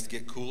begins to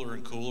get cooler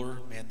and cooler,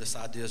 man, this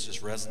idea is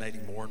just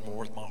resonating more and more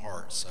with my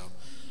heart. So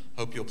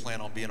hope you'll plan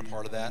on being a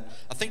part of that.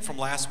 I think from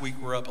last week,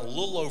 we're up a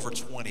little over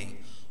 20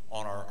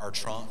 on our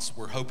trunks.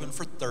 We're hoping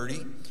for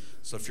 30.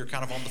 So if you're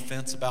kind of on the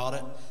fence about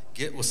it,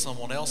 get with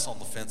someone else on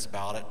the fence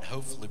about it.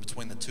 Hopefully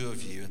between the two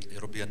of you,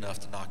 it'll be enough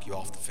to knock you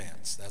off the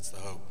fence. That's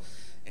the hope.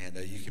 And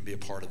you can be a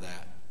part of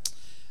that.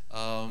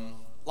 A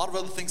lot of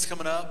other things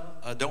coming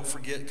up. Don't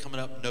forget, coming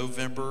up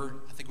November,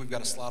 I think we've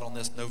got a slide on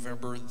this,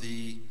 November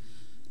the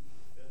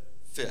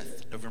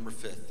 5th. November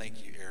 5th.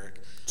 Thank you, Eric.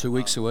 2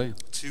 weeks away.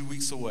 2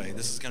 weeks away.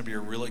 This is going to be a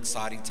really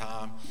exciting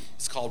time.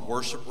 It's called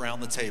Worship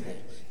Around the Table.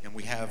 And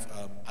we have,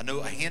 I know,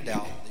 a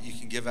handout that you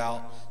can give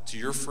out to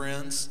your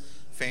friends,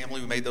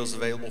 family. We made those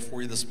available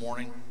for you this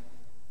morning.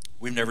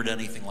 We've never done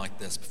anything like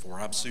this before.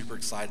 I'm super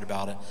excited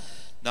about it.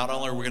 Not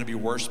only are we going to be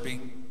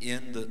worshiping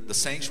in the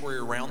sanctuary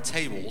around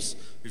tables,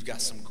 we've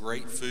got some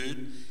great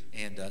food.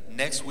 And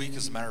next week,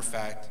 as a matter of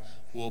fact,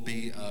 we'll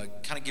be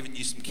kind of giving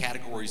you some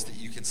categories that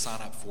you can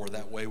sign up for.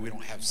 That way we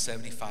don't have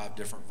 75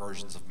 different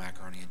versions of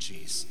macaroni and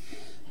cheese.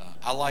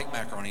 I like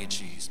macaroni and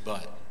cheese,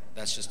 but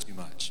that's just too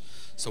much.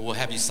 So we'll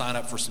have you sign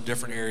up for some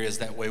different areas.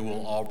 That way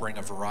we'll all bring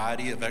a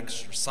variety of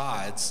extra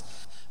sides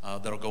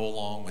that'll go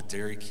along with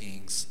Dairy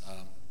King's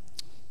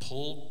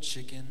pulled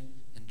chicken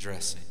and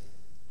dressing.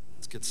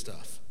 It's good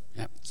stuff.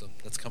 Yep. So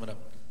that's coming up.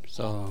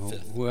 So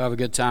we'll have a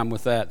good time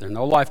with that. There are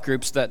no life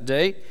groups that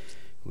day.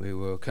 We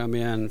will come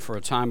in for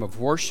a time of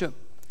worship,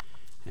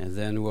 and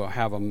then we'll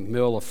have a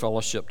meal of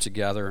fellowship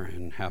together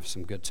and have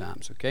some good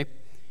times, okay?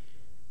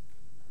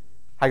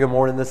 Hi, good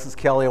morning. This is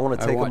Kelly. I want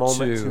to take a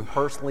moment to to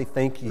personally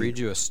thank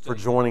you for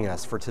joining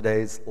us for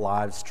today's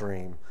live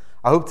stream.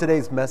 I hope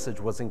today's message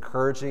was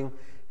encouraging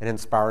and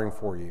inspiring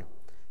for you.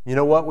 You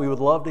know what? We would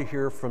love to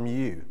hear from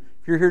you.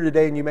 If you're here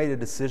today and you made a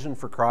decision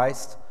for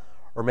Christ,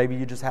 or maybe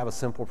you just have a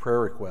simple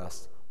prayer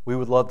request, we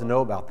would love to know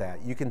about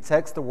that. You can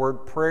text the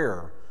word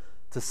prayer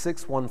to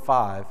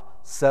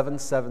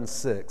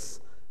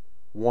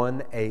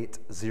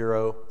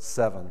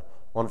 615-776-1807.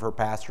 One of her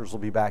pastors will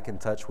be back in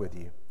touch with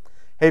you.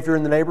 Hey, if you're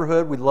in the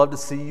neighborhood, we'd love to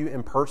see you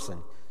in person.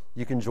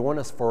 You can join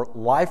us for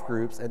life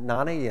groups at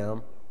 9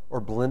 a.m.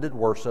 or blended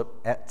worship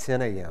at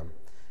 10 a.m.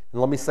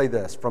 And let me say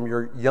this, from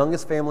your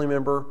youngest family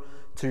member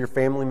to your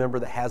family member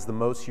that has the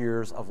most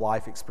years of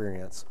life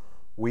experience,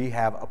 we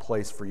have a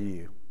place for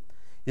you.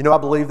 You know, I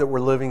believe that we're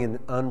living in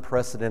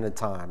unprecedented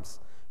times.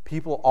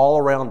 People all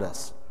around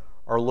us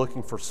are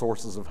looking for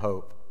sources of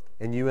hope.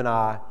 And you and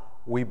I,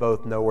 we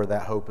both know where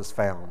that hope is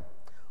found.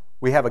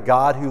 We have a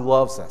God who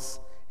loves us,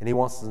 and He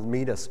wants to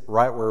meet us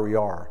right where we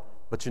are.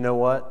 But you know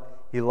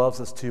what? He loves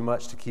us too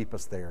much to keep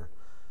us there.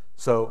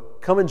 So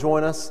come and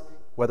join us,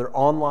 whether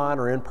online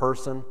or in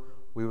person.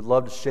 We would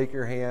love to shake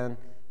your hand,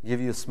 give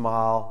you a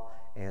smile,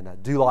 and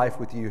do life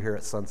with you here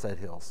at Sunset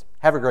Hills.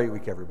 Have a great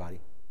week,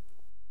 everybody.